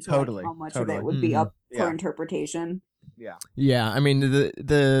thought into Totally, like how much totally. of it would be Mhm. up for Yeah. interpretation. Yeah. yeah, I mean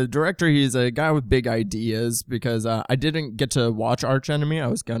the director, he's a guy with big ideas, because I didn't get to watch Arch Enemy. I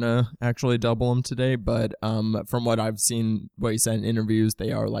was gonna actually double him today, but from what I've seen, what he said in interviews,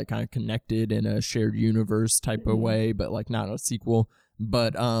 they are like kind of connected in a shared universe type of Mhm. way, but like not a sequel.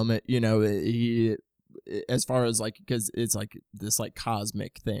 But he, as far as like, because it's like this like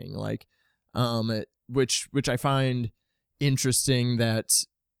cosmic thing, like which I find interesting, that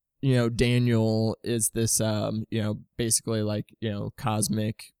Daniel is this basically like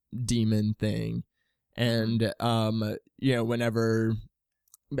cosmic demon thing, and whenever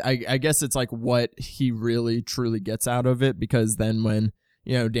I guess it's like what he really truly gets out of it, because then when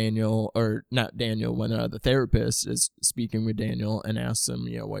Daniel, or not Daniel, when the therapist is speaking with Daniel and asks him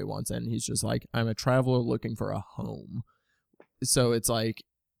what he wants, and he's just like, I'm a traveler looking for a home. So it's like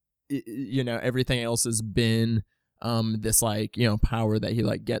everything else has been this like power that he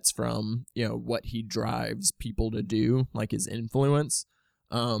like gets from what he drives people to do, like his influence,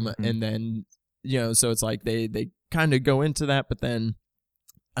 Mhm. and then so it's like they kind of go into that, but then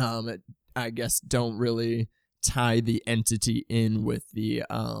I guess don't really tie the entity in with the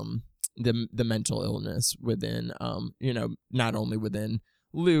mental illness within not only within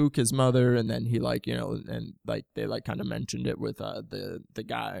Luke, his mother, and then he like and like they like kind of mentioned it with the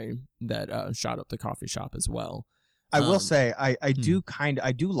guy that shot up the coffee shop as well. I will Um, say I do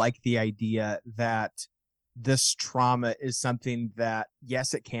like the idea that this trauma is something that,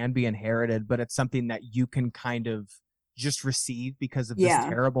 yes, it can be inherited, but it's something that you can kind of just receive because of this Yeah.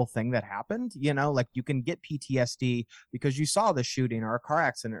 terrible thing that happened. Like you can get PTSD because you saw the shooting or a car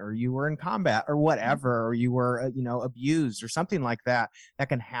accident, or you were in combat or whatever, or you were abused or something like that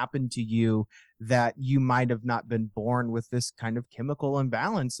can happen to you, that you might have not been born with this kind of chemical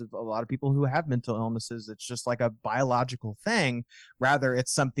imbalance. Of a lot of people who have mental illnesses, it's just like a biological thing. Rather,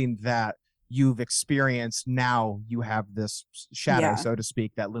 it's something that you've experienced. Now you have this shadow, Yeah. so to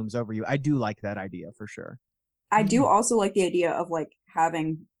speak, that looms over you. I do like that idea for sure. I do also like the idea of like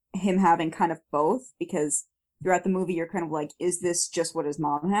having kind of both, because throughout the movie you're kind of like, is this just what his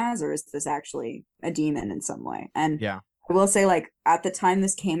mom has, or is this actually a demon in some way? And Yeah. I will say, like, at the time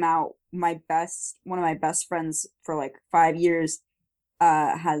this came out, one of my best friends for like 5 years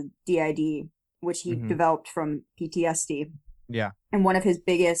had DID, which he Mhm. developed from PTSD. Yeah. And one of his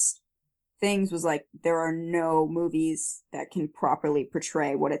biggest things was like, there are no movies that can properly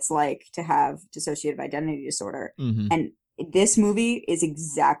portray what it's like to have dissociative identity disorder. Mhm. And this movie is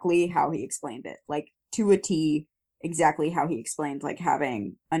exactly how he explained it, like to a T, exactly how he explained like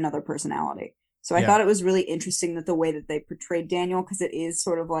having another personality. So I Yeah. thought it was really interesting that the way that they portrayed Daniel, because it is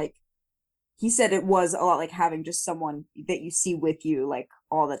sort of like, he said it was a lot like having just someone that you see with you like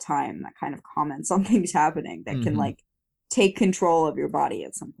all the time that kind of comments on things happening, that can Mhm. like take control of your body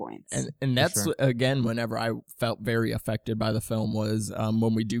at some points. And that's sure. again, whenever I felt very affected by the film was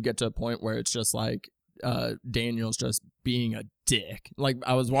when we do get to a point where it's just like Daniel's just being a dick. Like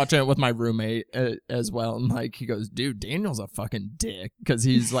I was watching it with my roommate as well, and like he goes, "Dude, Daniel's a fucking dick," because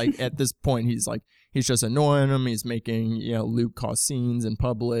he's like at this point he's just annoying him. He's making Luke cause scenes in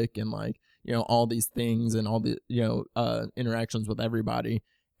public, and like all these things and all the interactions with everybody.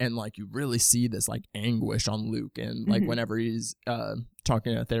 And like you really see this like anguish on Luke, and like Mhm. whenever he's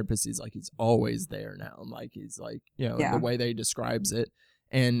talking to a therapist, he's like he's always there now. And like he's like Yeah. the way they describes it,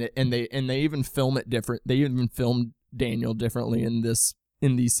 and they even film it different. They even filmed Daniel differently in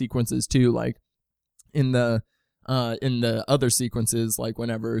these sequences too. Like in the other sequences, like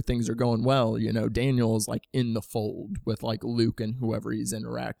whenever things are going well, Daniel's like in the fold with like Luke and whoever he's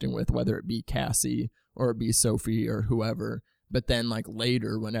interacting with, whether it be Cassie or it be Sophie or whoever. But then like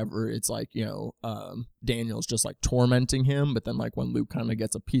later, whenever it's like, Daniel's just like tormenting him, but then like when Luke kind of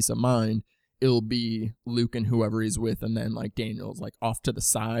gets a peace of mind, it'll be Luke and whoever he's with, and then like Daniel's like off to the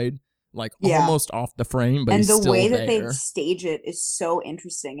side, like Yeah. almost off the frame, but And he's the still way there. that they stage it is so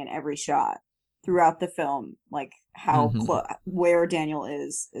interesting in every shot throughout the film, like how Mhm. where Daniel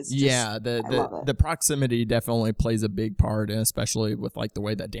is just, Yeah, I the love it. the proximity definitely plays a big part, and especially with like the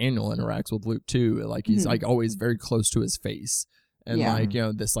way that Daniel interacts with Luke too. Like he's Mhm. like always very close to his face, and Yeah. like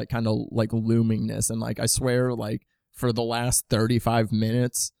this like kind of like loomingness, and like I swear like for the last 35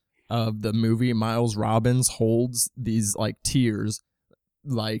 minutes of the movie, Miles Robbins holds these like tears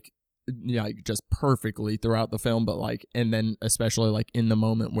like just perfectly throughout the film, but like, and then especially like in the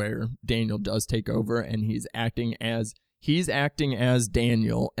moment where Daniel does take over and he's acting as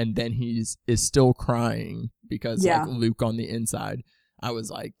Daniel, and then is still crying because Yeah. like Luke on the inside. I was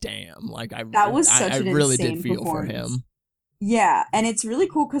like, damn, like That was such I an really insane did feel for performance. him. Yeah, and it's really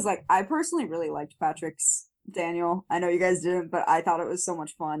cool because like I personally really liked Patrick's Daniel. I know you guys didn't, but I thought it was so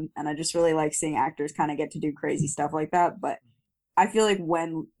much fun, and I just really like seeing actors kind of get to do crazy stuff like that. But I feel like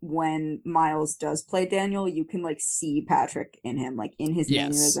when Miles does play Daniel, you can like see Patrick in him, like in his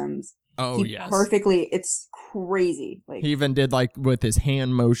Yes. mannerisms. Oh He yes. perfectly. It's crazy. Like He even did like with his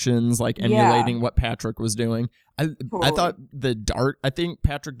hand motions, like Yeah. emulating what Patrick was doing. I Totally. thought I think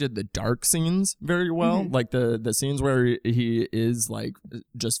Patrick did the dark scenes very well. Mhm. Like the scenes where he is like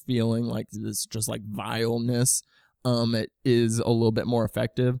just feeling like this just like vileness. It is a little bit more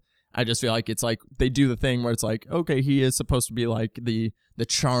effective. I just feel like it's like they do the thing where it's like, okay, he is supposed to be like the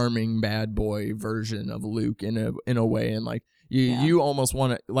charming bad boy version of Luke in a way, and like you almost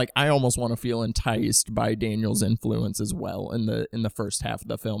want to, like, I almost want to feel enticed by Daniel's influence as well in the first half of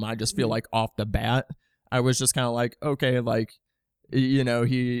the film. I just feel like off the bat, I was just kind of like, okay, like,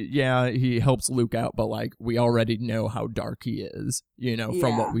 he helps Luke out, but like we already know how dark he is,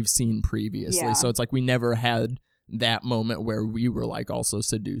 from what Yeah. we've seen previously. Yeah. So it's like we never had that moment where we were like also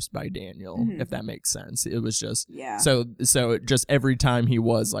seduced by Daniel, Mhm. if that makes sense. It was just Yeah. so it just every time he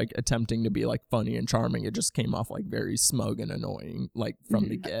was like attempting to be like funny and charming, it just came off like very smug and annoying, like from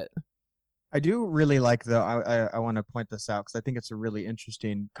the get. I do really like, though, I want to point this out because I think it's a really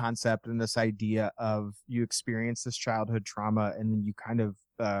interesting concept, and this idea of you experience this childhood trauma and then you kind of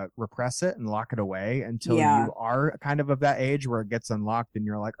repress it and lock it away until Yeah. you are kind of that age where it gets unlocked and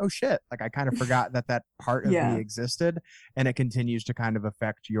you're like, oh shit, like I kind of forgot that part of Yeah. me existed, and it continues to kind of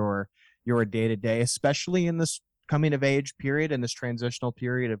affect your day-to-day, especially in this coming of age period and this transitional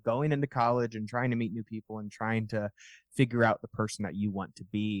period of going into college and trying to meet new people and trying to figure out the person that you want to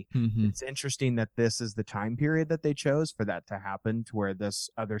be. Mhm. It's interesting that this is the time period that they chose for that to happen, to where this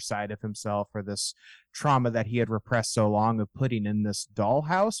other side of himself, or this trauma that he had repressed so long, of putting in this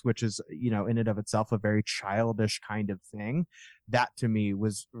dollhouse, which is, in and of itself a very childish kind of thing. That to me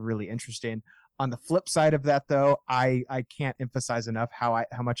was really interesting. On the flip side of that, though, I can't emphasize enough how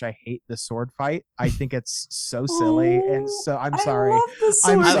much I hate the sword fight. I think it's so silly, and so I'm sorry. I love the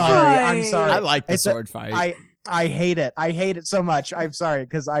I'm sword sorry. I'm fight. sorry. I like the It's a- sword fight. I hate it. I hate it so much. I'm sorry,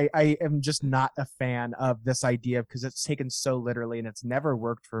 because I am just not a fan of this idea, because it's taken so literally and it's never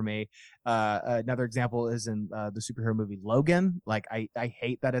worked for me. Another example is in the superhero movie Logan. Like, I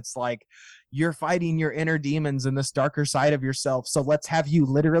hate that it's like, you're fighting your inner demons and this darker side of yourself, so let's have you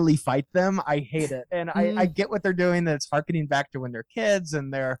literally fight them. I hate it. And I get what they're doing, that it's harkening back to when they're kids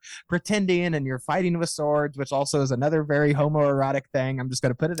and they're pretending and you're fighting with swords, which also is another very homoerotic thing. I'm just going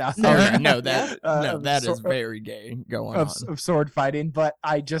to put it out Oh, there. yeah, no, that Of that is sword- very gay going of, on. of sword fighting, but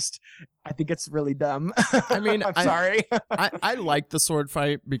I think it's really dumb. I mean, I'm sorry. I like the sword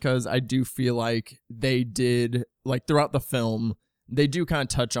fight because I do feel like they did, like, throughout the film, they do kind of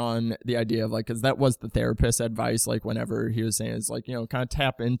touch on the idea of, like, because that was the therapist's advice, like, whenever he was saying, it's like, kind of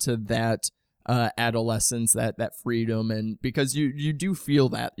tap into that adolescence, that freedom, and because you do feel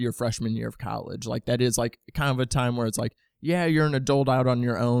that your freshman year of college, like, that is, like, kind of a time where it's like, yeah, you're an adult out on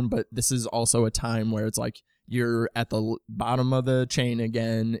your own, but this is also a time where it's like you're at the bottom of the chain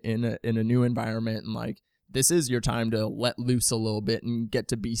again in a new environment, and like, this is your time to let loose a little bit and get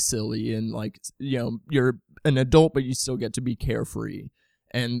to be silly, and like, you're an adult, but you still get to be carefree.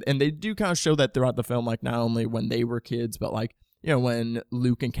 And they do kind of show that throughout the film, like, not only when they were kids, but like, when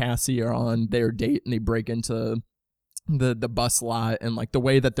Luke and Cassie are on their date and they break into the bus lot, and like the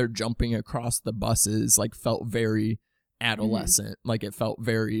way that they're jumping across the buses, like, felt very adolescent. Like, it felt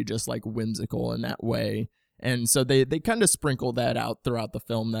very just like whimsical in that way. And so they kind of sprinkle that out throughout the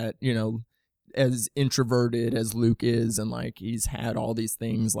film, that, as introverted as Luke is, and like, he's had all these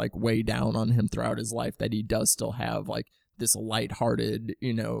things like weigh down on him throughout his life, that he does still have like this lighthearted,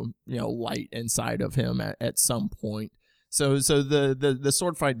 light inside of him at some point. So the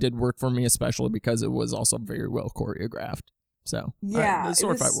sword fight did work for me, especially because it was also very well choreographed. So Yeah, the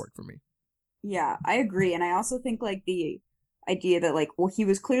sword it fight was- worked for me. Yeah, I agree. And I also think like the idea that like, well, he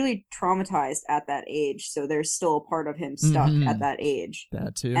was clearly traumatized at that age, so there's still a part of him stuck Mhm. at that age.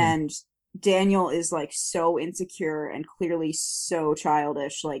 That too. And Daniel is like so insecure and clearly so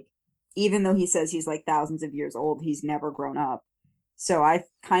childish. Like, even though he says he's like thousands of years old, he's never grown up. So I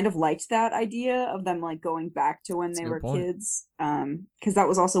kind of liked that idea of them like going back to when That's a they good were point. kids. Because that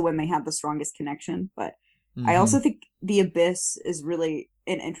was also when they had the strongest connection. But I Mhm. also think the abyss is really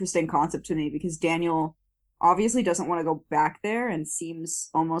an interesting concept to me, because Daniel obviously doesn't want to go back there and seems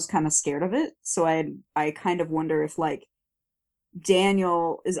almost kind of scared of it. So I kind of wonder if like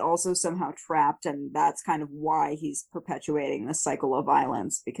Daniel is also somehow trapped, and that's kind of why he's perpetuating this cycle of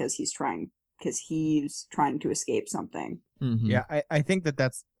violence, because he's trying to escape something. Mhm. Yeah, I think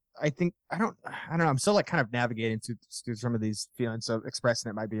that's. I think I don't know. I'm still like kind of navigating through some of these feelings, so expressing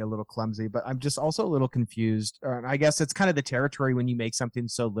it might be a little clumsy, but I'm just also a little confused. I guess it's kind of the territory when you make something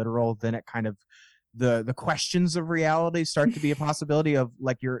so literal, then it kind of the questions of reality start to be a possibility of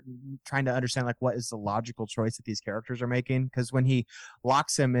like, you're trying to understand like, what is the logical choice that these characters are making. Because when he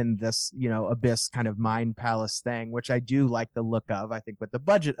locks him in this abyss kind of mind palace thing, which I do like the look of, I think with the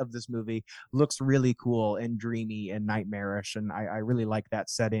budget of this movie, looks really cool and dreamy and nightmarish, and I really like that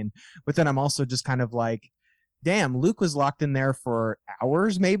setting. But then I'm also just kind of like, damn, Luke was locked in there for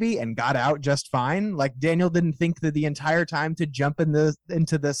hours maybe and got out just fine. Like, Daniel didn't think that the entire time to jump into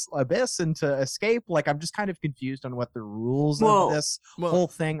this abyss and to escape. Like, I'm just kind of confused on what the rules Well- of this well, whole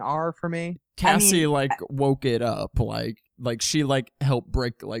thing are for me. Cassie mean, like woke it up, like she like helped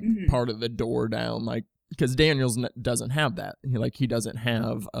break like Mhm. part of the door down, like, because Daniels doesn't have that. He doesn't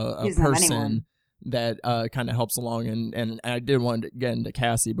have a He doesn't have person anyone. that kind of helps along. And I did want to get into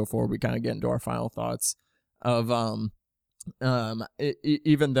Cassie before we kind of get into our final thoughts of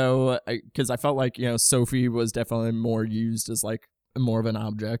even though, because I felt like Sophie was definitely more used as like more of an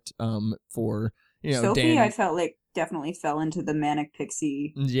object for Sophie, Dan. I felt like definitely fell into the manic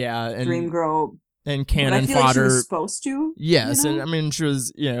pixie Yeah, and dream girl. and But I cannon feel like she fodder. was supposed to. Yes, you and know? I mean she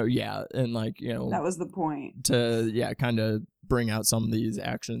was, yeah, and like That was the point. to kind of bring out some of these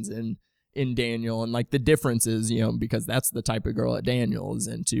actions in Daniel, and like the differences, because that's the type of girl that Daniel is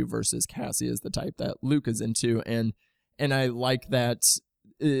into versus Cassie is the type that Luke is into, and I like that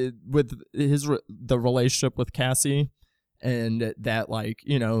with the relationship with Cassie, and that, like,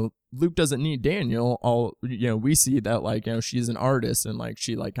 you know, Luke doesn't need Daniel. All, you know, we see that, like, you know, she's an artist, and like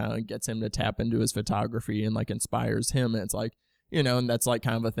she like kind of gets him to tap into his photography and like inspires him. And it's like, you know, and that's like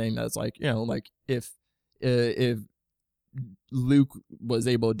kind of a thing that's like, you know, like if Luke was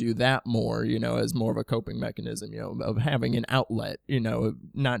able to do that more, you know, as more of a coping mechanism, you know, of having an outlet, you know,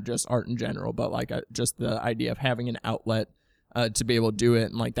 not just art in general, but like just the idea of having an outlet to be able to do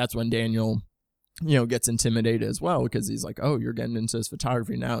it. And like that's when Daniel, you know, gets intimidated as well, because he's like, oh, you're getting into this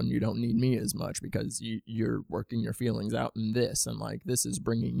photography now and you don't need me as much because you're working your feelings out in this, and like this is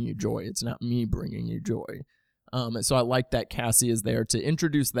bringing you joy. It's not me bringing you joy. And so I like that Cassie is there to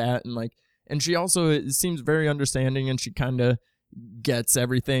introduce that, and like, and she also seems very understanding, and she kind of gets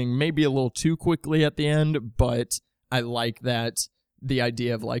everything maybe a little too quickly at the end, but I like that the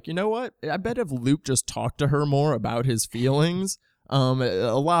idea of like, you know what, I bet if Luke just talked to her more about his feelings, a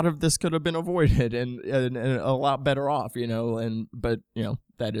lot of this could have been avoided and a lot better off, you know. And but you know,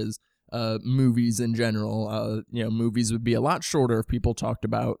 that is movies in general. You know, movies would be a lot shorter if people talked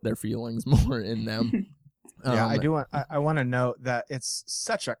about their feelings more in them. Yeah, I want to note that it's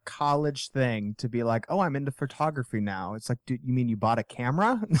such a college thing to be like, oh, I'm into photography now. It's like, dude, you mean you bought a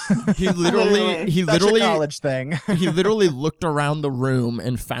camera? He literally Such a college thing. He literally looked around the room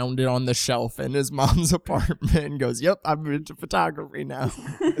and found it on the shelf in his mom's apartment and goes, yep, I'm into photography now.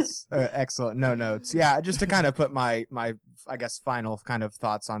 Excellent. No notes. Yeah, just to kind of put my I guess final kind of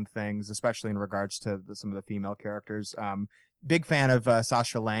thoughts on things, especially in regards to some of the female characters. Big fan of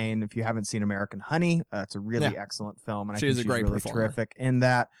Sasha Lane. If you haven't seen American Honey, it's a really excellent film, and I think she's great really performer. terrific in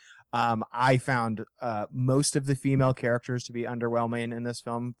that. I found most of the female characters to be underwhelming in this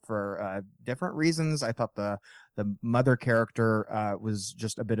film for different reasons. I thought the mother character was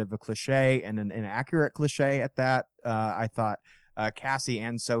just a bit of a cliche, and an inaccurate cliche at that. I thought Cassie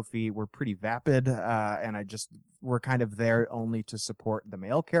and Sophie were pretty vapid, and we're kind of there only to support the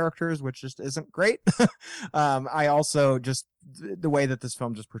male characters, which just isn't great. I also just, the way that this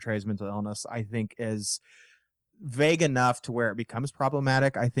film just portrays mental illness, I think is vague enough to where it becomes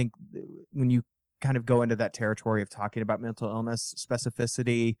problematic. I think when you kind of go into that territory of talking about mental illness,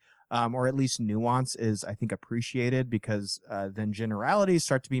 specificity, or at least nuance is, I think, appreciated, because then generalities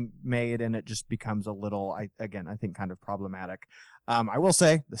start to be made and it just becomes a little, I think, kind of problematic. I will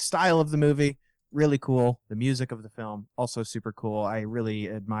say the style of the movie, really cool. The music of the film, also super cool. I really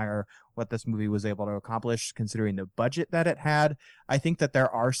admire what this movie was able to accomplish considering the budget that it had. I think that there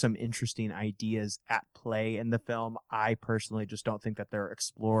are some interesting ideas at play in the film. I personally just don't think that they're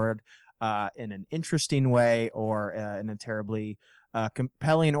explored in an interesting way or in a terribly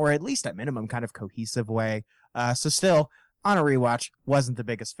compelling, or at least at minimum kind of cohesive way. So still, on a rewatch, wasn't the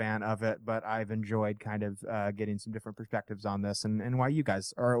biggest fan of it, but I've enjoyed kind of getting some different perspectives on this, and why you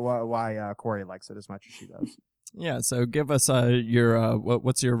guys, or why Corey likes it as much as she does. Yeah, so give us your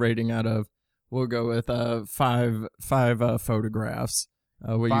what's your rating out of? We'll go with five photographs.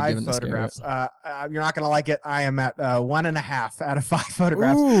 What are you giving photographs. this game? You're not gonna like it. I am at 1.5 out of 5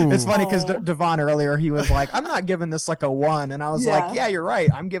 photographs. Ooh. It's funny because Devon earlier, he was like, "I'm not giving this like a 1," and I was like, "Yeah, you're right.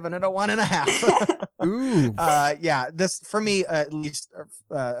 I'm giving it a 1.5." Ooh. Yeah, this for me at least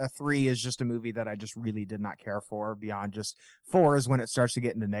a 3 is just a movie that I just really did not care for. Beyond just 4 is when it starts to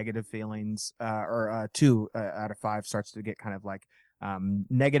get into negative feelings, or 2 out of 5 starts to get kind of like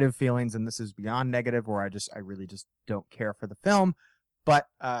negative feelings, and this is beyond negative, where I really just don't care for the film. But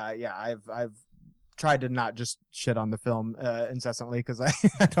yeah, I've tried to not just shit on the film incessantly, because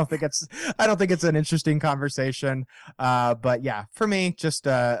I don't think it's an interesting conversation. But yeah, for me, just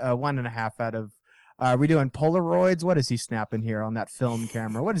a 1.5 out of. Are we doing Polaroids? What is he snapping here on that film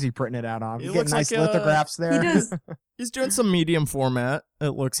camera? What is he printing it out on? It You looks get nice like lithographs there. He does. He's doing some medium format, it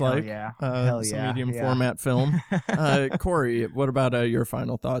looks Hell like. yeah. Some medium format film. Corey, what about your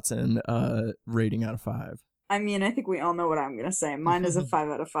final thoughts and rating out of 5? I mean, I think we all know what I'm gonna say. Mine is a 5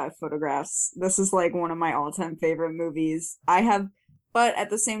 out of 5 photographs. This is like one of my all-time favorite movies. But at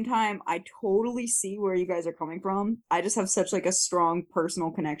the same time, I totally see where you guys are coming from. I just have such like a strong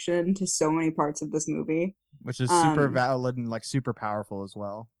personal connection to so many parts of this movie. Which is super valid and like super powerful as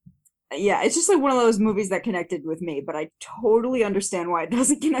well. Yeah, it's just like one of those movies that connected with me, but I totally understand why it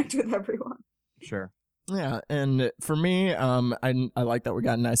doesn't connect with everyone. Sure. Yeah, and for me, I like that we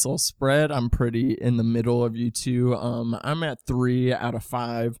got a nice little spread. I'm pretty in the middle of you two. I'm at 3 out of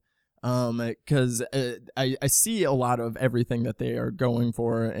 5. Because I see a lot of everything that they are going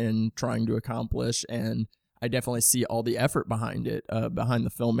for and trying to accomplish, and I definitely see all the effort behind it, behind the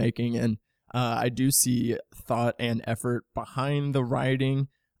filmmaking, and I do see thought and effort behind the writing,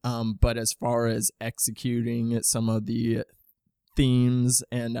 but as far as executing some of the themes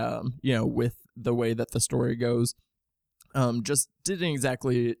and, with the way that the story goes, just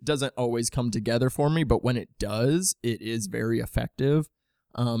doesn't always come together for me, but when it does, it is very effective.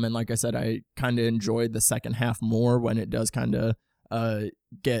 And like I said, I kind of enjoyed the second half more when it does kind of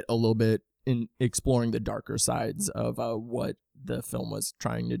get a little bit in exploring the darker sides of what the film was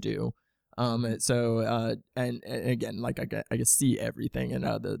trying to do. And again, like I can see everything, and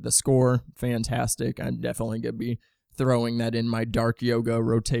the score, fantastic. I'm definitely gonna be throwing that in my dark yoga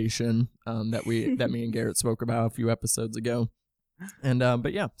rotation that me and Garrett spoke about a few episodes ago. And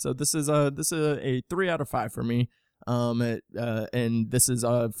but yeah, so this is a 3 out of 5 for me. And this is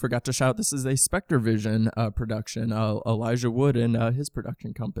forgot to shout, this is a SpectreVision production, Elijah Wood and his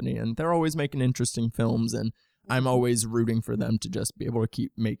production company, and they're always making interesting films, and I'm always rooting for them to just be able to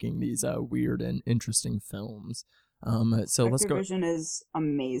keep making these weird and interesting films. So let's go. SpectreVision is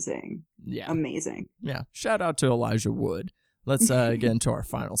amazing. Yeah. Amazing. Yeah. Shout out to Elijah Wood. Let's get into our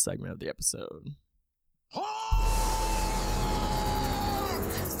final segment of the episode.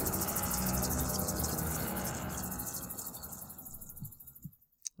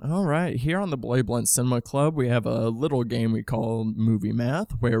 All right, here on the Blade Blunt Cinema Club, we have a little game we call Movie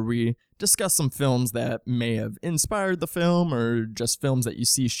Math, where we discuss some films that may have inspired the film or just films that you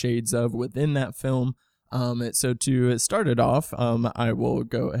see shades of within that film. So to start it off, I will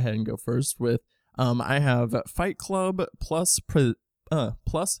go ahead and go first with, I have Fight Club plus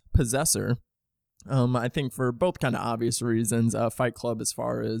Possessor. I think for both kind of obvious reasons, Fight Club as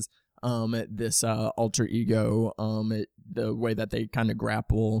far as this alter ego, the way that they kind of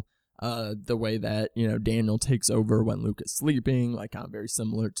grapple, the way that, Daniel takes over when Luke is sleeping, like kind of very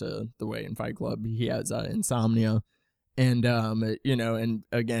similar to the way in Fight Club he has insomnia. And, and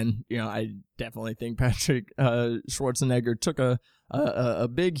again, I definitely think Patrick Schwarzenegger took a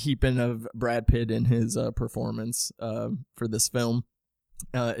big heaping of Brad Pitt in his performance for this film.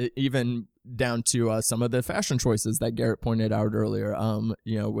 Even down to some of the fashion choices that Garrett pointed out earlier,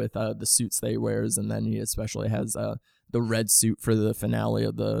 with the suits that he wears, and then he especially has the red suit for the finale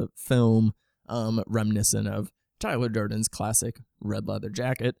of the film, reminiscent of Tyler Durden's classic red leather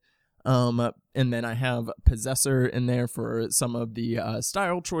jacket. And then I have Possessor in there for some of the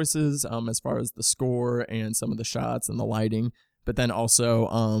style choices, as far as the score and some of the shots and the lighting, but then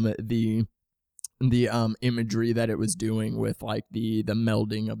also the imagery that it was doing with like the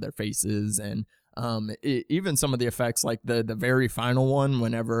melding of their faces, and even some of the effects, like the very final one,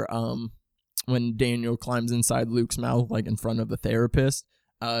 whenever when Daniel climbs inside Luke's mouth, like in front of the therapist,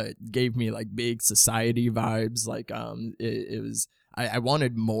 gave me like big society vibes. Like it was, I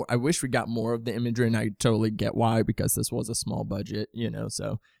wanted more. I wish we got more of the imagery, and I totally get why, because this was a small budget,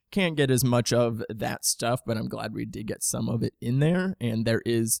 so can't get as much of that stuff, but I'm glad we did get some of it in there. And there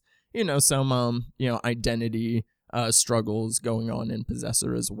is, some, identity struggles going on in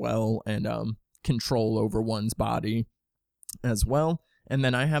Possessor as well, and control over one's body as well. And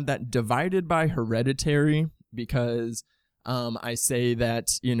then I have that divided by Hereditary, because I say that,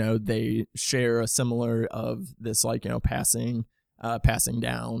 they share a similar of this, like, passing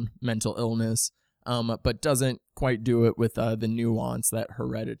down mental illness, but doesn't quite do it with the nuance that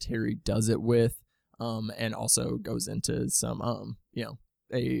Hereditary does it with, and also goes into some,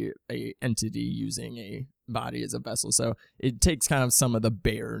 a entity using a body as a vessel. So it takes kind of some of the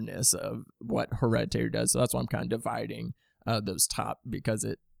bareness of what Hereditary does. So that's why I'm kind of dividing those top, because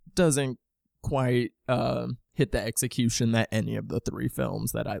it doesn't quite hit the execution that any of the 3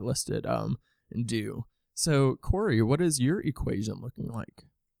 films that I listed do. So Corey, what is your equation looking like?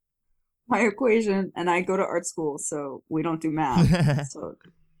 My equation, and I go to art school, so we don't do math. So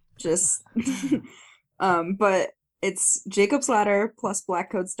just but it's Jacob's Ladder plus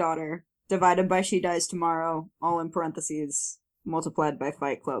Blackcoat's Daughter divided by She Dies Tomorrow, all in parentheses, multiplied by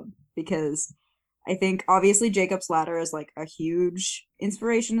Fight Club, because I think obviously Jacob's Ladder is like a huge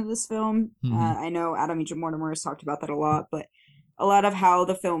inspiration of this film. Mm-hmm. I know Adam Each Mortimer has talked about that a lot, but a lot of how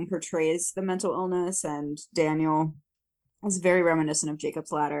the film portrays the mental illness and Daniel is very reminiscent of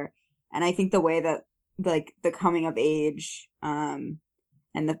Jacob's Ladder. And I think the way that like the coming of age and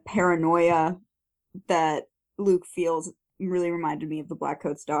the paranoia that Luke feels really reminded me of the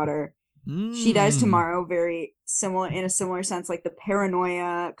Blackcoat's Daughter. She Dies Tomorrow, very similar, in a similar sense, like the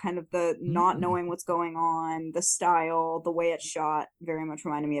paranoia, kind of the not knowing what's going on, the style, the way it's shot, very much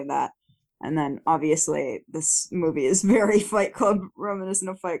reminded me of that. And then obviously this movie is very Fight Club, reminiscent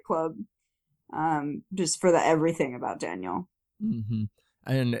of Fight Club, just for the everything about Daniel. Mm-hmm.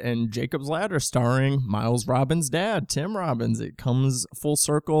 And Jacob's Ladder starring Miles Robbins' dad, Tim Robbins. It comes full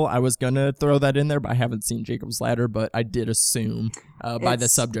circle. I was going to throw that in there, but I haven't seen Jacob's Ladder, but I did assume by the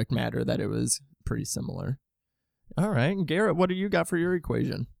subject matter that it was pretty similar. All right. Garrett, what do you got for your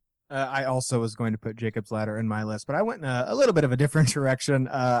equation? I also was going to put Jacob's Ladder in my list, but I went in a little bit of a different direction.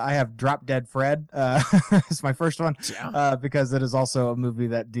 I have Drop Dead Fred. It's my first one because it is also a movie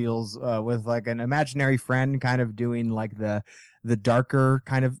that deals with like an imaginary friend kind of doing like the darker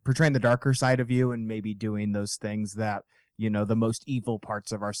kind of portraying the darker side of you and maybe doing those things that, you know, the most evil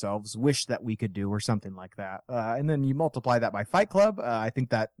parts of ourselves wish that we could do or something like that. And then you multiply that by Fight Club. I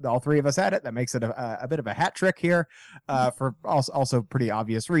think that all three of us had it. That makes it a bit of a hat trick here for also pretty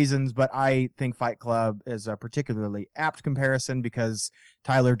obvious reasons. But I think Fight Club is a particularly apt comparison because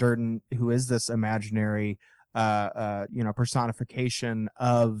Tyler Durden, who is this imaginary, personification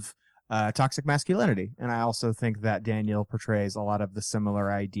of toxic masculinity. And I also think that Daniel portrays a lot of the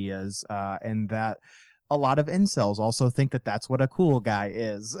similar ideas and that a lot of incels also think that that's what a cool guy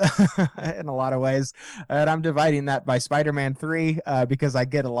is in a lot of ways. And I'm dividing that by Spider-Man 3 because I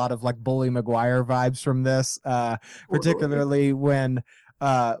get a lot of like Bully Maguire vibes from this, particularly when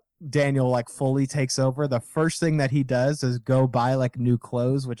Daniel like fully takes over. The first thing that he does is go buy like new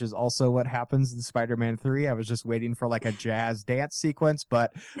clothes, which is also what happens in Spider-Man 3. I was just waiting for like a jazz dance sequence,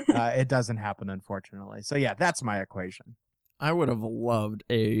 but it doesn't happen, unfortunately. So yeah, that's my equation. I would have loved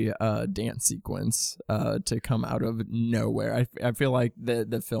a dance sequence to come out of nowhere. I feel like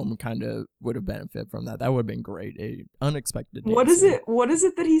the film kind of would have benefited from that. That would have been great. A unexpected dance What is scene. it? What is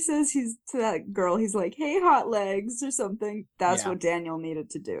it that he says he's to that girl? He's like, "Hey, hot legs" or something. That's Yeah. what Daniel needed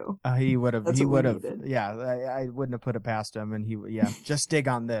to do. He would have. That's He what we would have. needed. Yeah, I wouldn't have put it past him, and just dig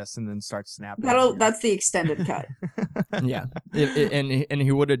on this, and then start snapping. That's the extended cut. Yeah, and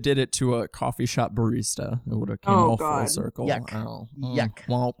he would have did it to a coffee shop barista. It would have came Oh, all full God. circle. Yuck. Oh, Yuck.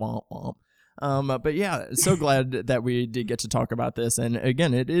 Womp, womp, womp. But yeah, so glad that we did get to talk about this. And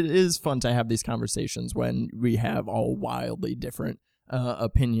again, it is fun to have these conversations when we have all wildly different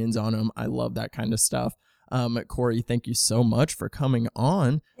opinions on them. I love that kind of stuff. Corey, thank you so much for coming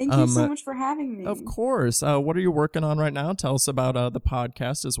on. Thank you so much for having me. Of course. What are you working on right now? Tell us about the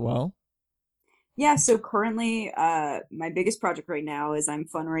podcast as well. Yeah, so currently, my biggest project right now is I'm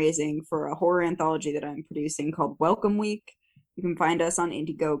fundraising for a horror anthology that I'm producing called Welcome Week. You can find us on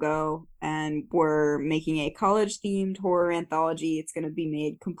Indiegogo, and we're making a college-themed horror anthology. It's going to be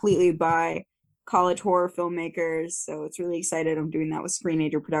made completely by college horror filmmakers, so it's really excited. I'm doing that with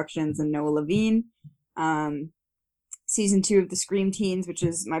Screenager Productions and Noah Levine. Season 2 of the Scream Teens, which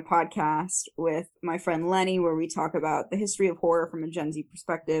is my podcast with my friend Lenny, where we talk about the history of horror from a Gen Z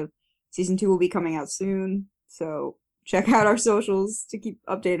perspective. Season 2 will be coming out soon, so check out our socials to keep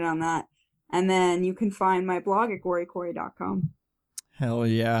updated on that. And then you can find my blog at gorycorey.com. Hell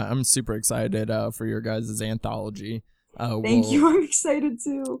yeah. I'm super excited for your guys' anthology. Thank you. I'm excited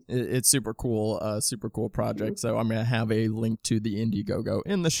too. It's super cool project. So I'm going to have a link to the Indiegogo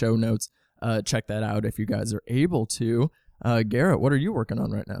in the show notes. Check that out if you guys are able to. Garrett, what are you working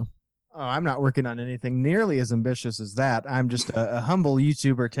on right now? Oh, I'm not working on anything nearly as ambitious as that. I'm just a humble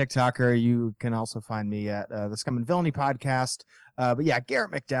YouTuber, TikToker. You can also find me at the Scum and Villainy podcast. But yeah,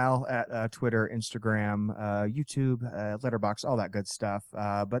 Garrett McDowell at Twitter, Instagram, YouTube, Letterboxd, all that good stuff.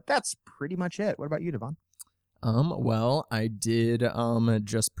 But that's pretty much it. What about you, Devon? Well, I did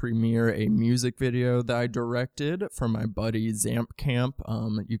just premiere a music video that I directed for my buddy Zamp Camp.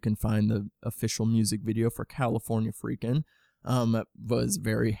 You can find the official music video for California Freakin'. Was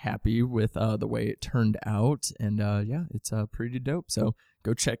very happy with the way it turned out, and yeah, it's pretty dope. So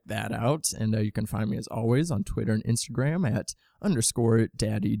go check that out, and you can find me as always on Twitter and Instagram at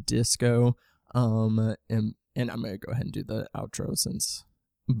 _daddydisco. And I'm gonna go ahead and do the outro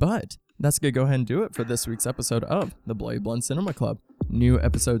but that's gonna go ahead and do it for this week's episode of the Bloody Blunt Cinema Club. New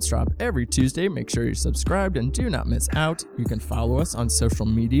episodes drop every Tuesday. Make sure you're subscribed and do not miss out. You can follow us on social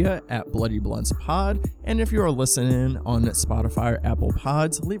media at Bloody Blunts Pod. And if you are listening on Spotify or Apple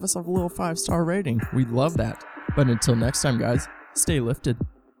Pods, leave us a little 5-star rating. We'd love that. But until next time, guys, stay lifted.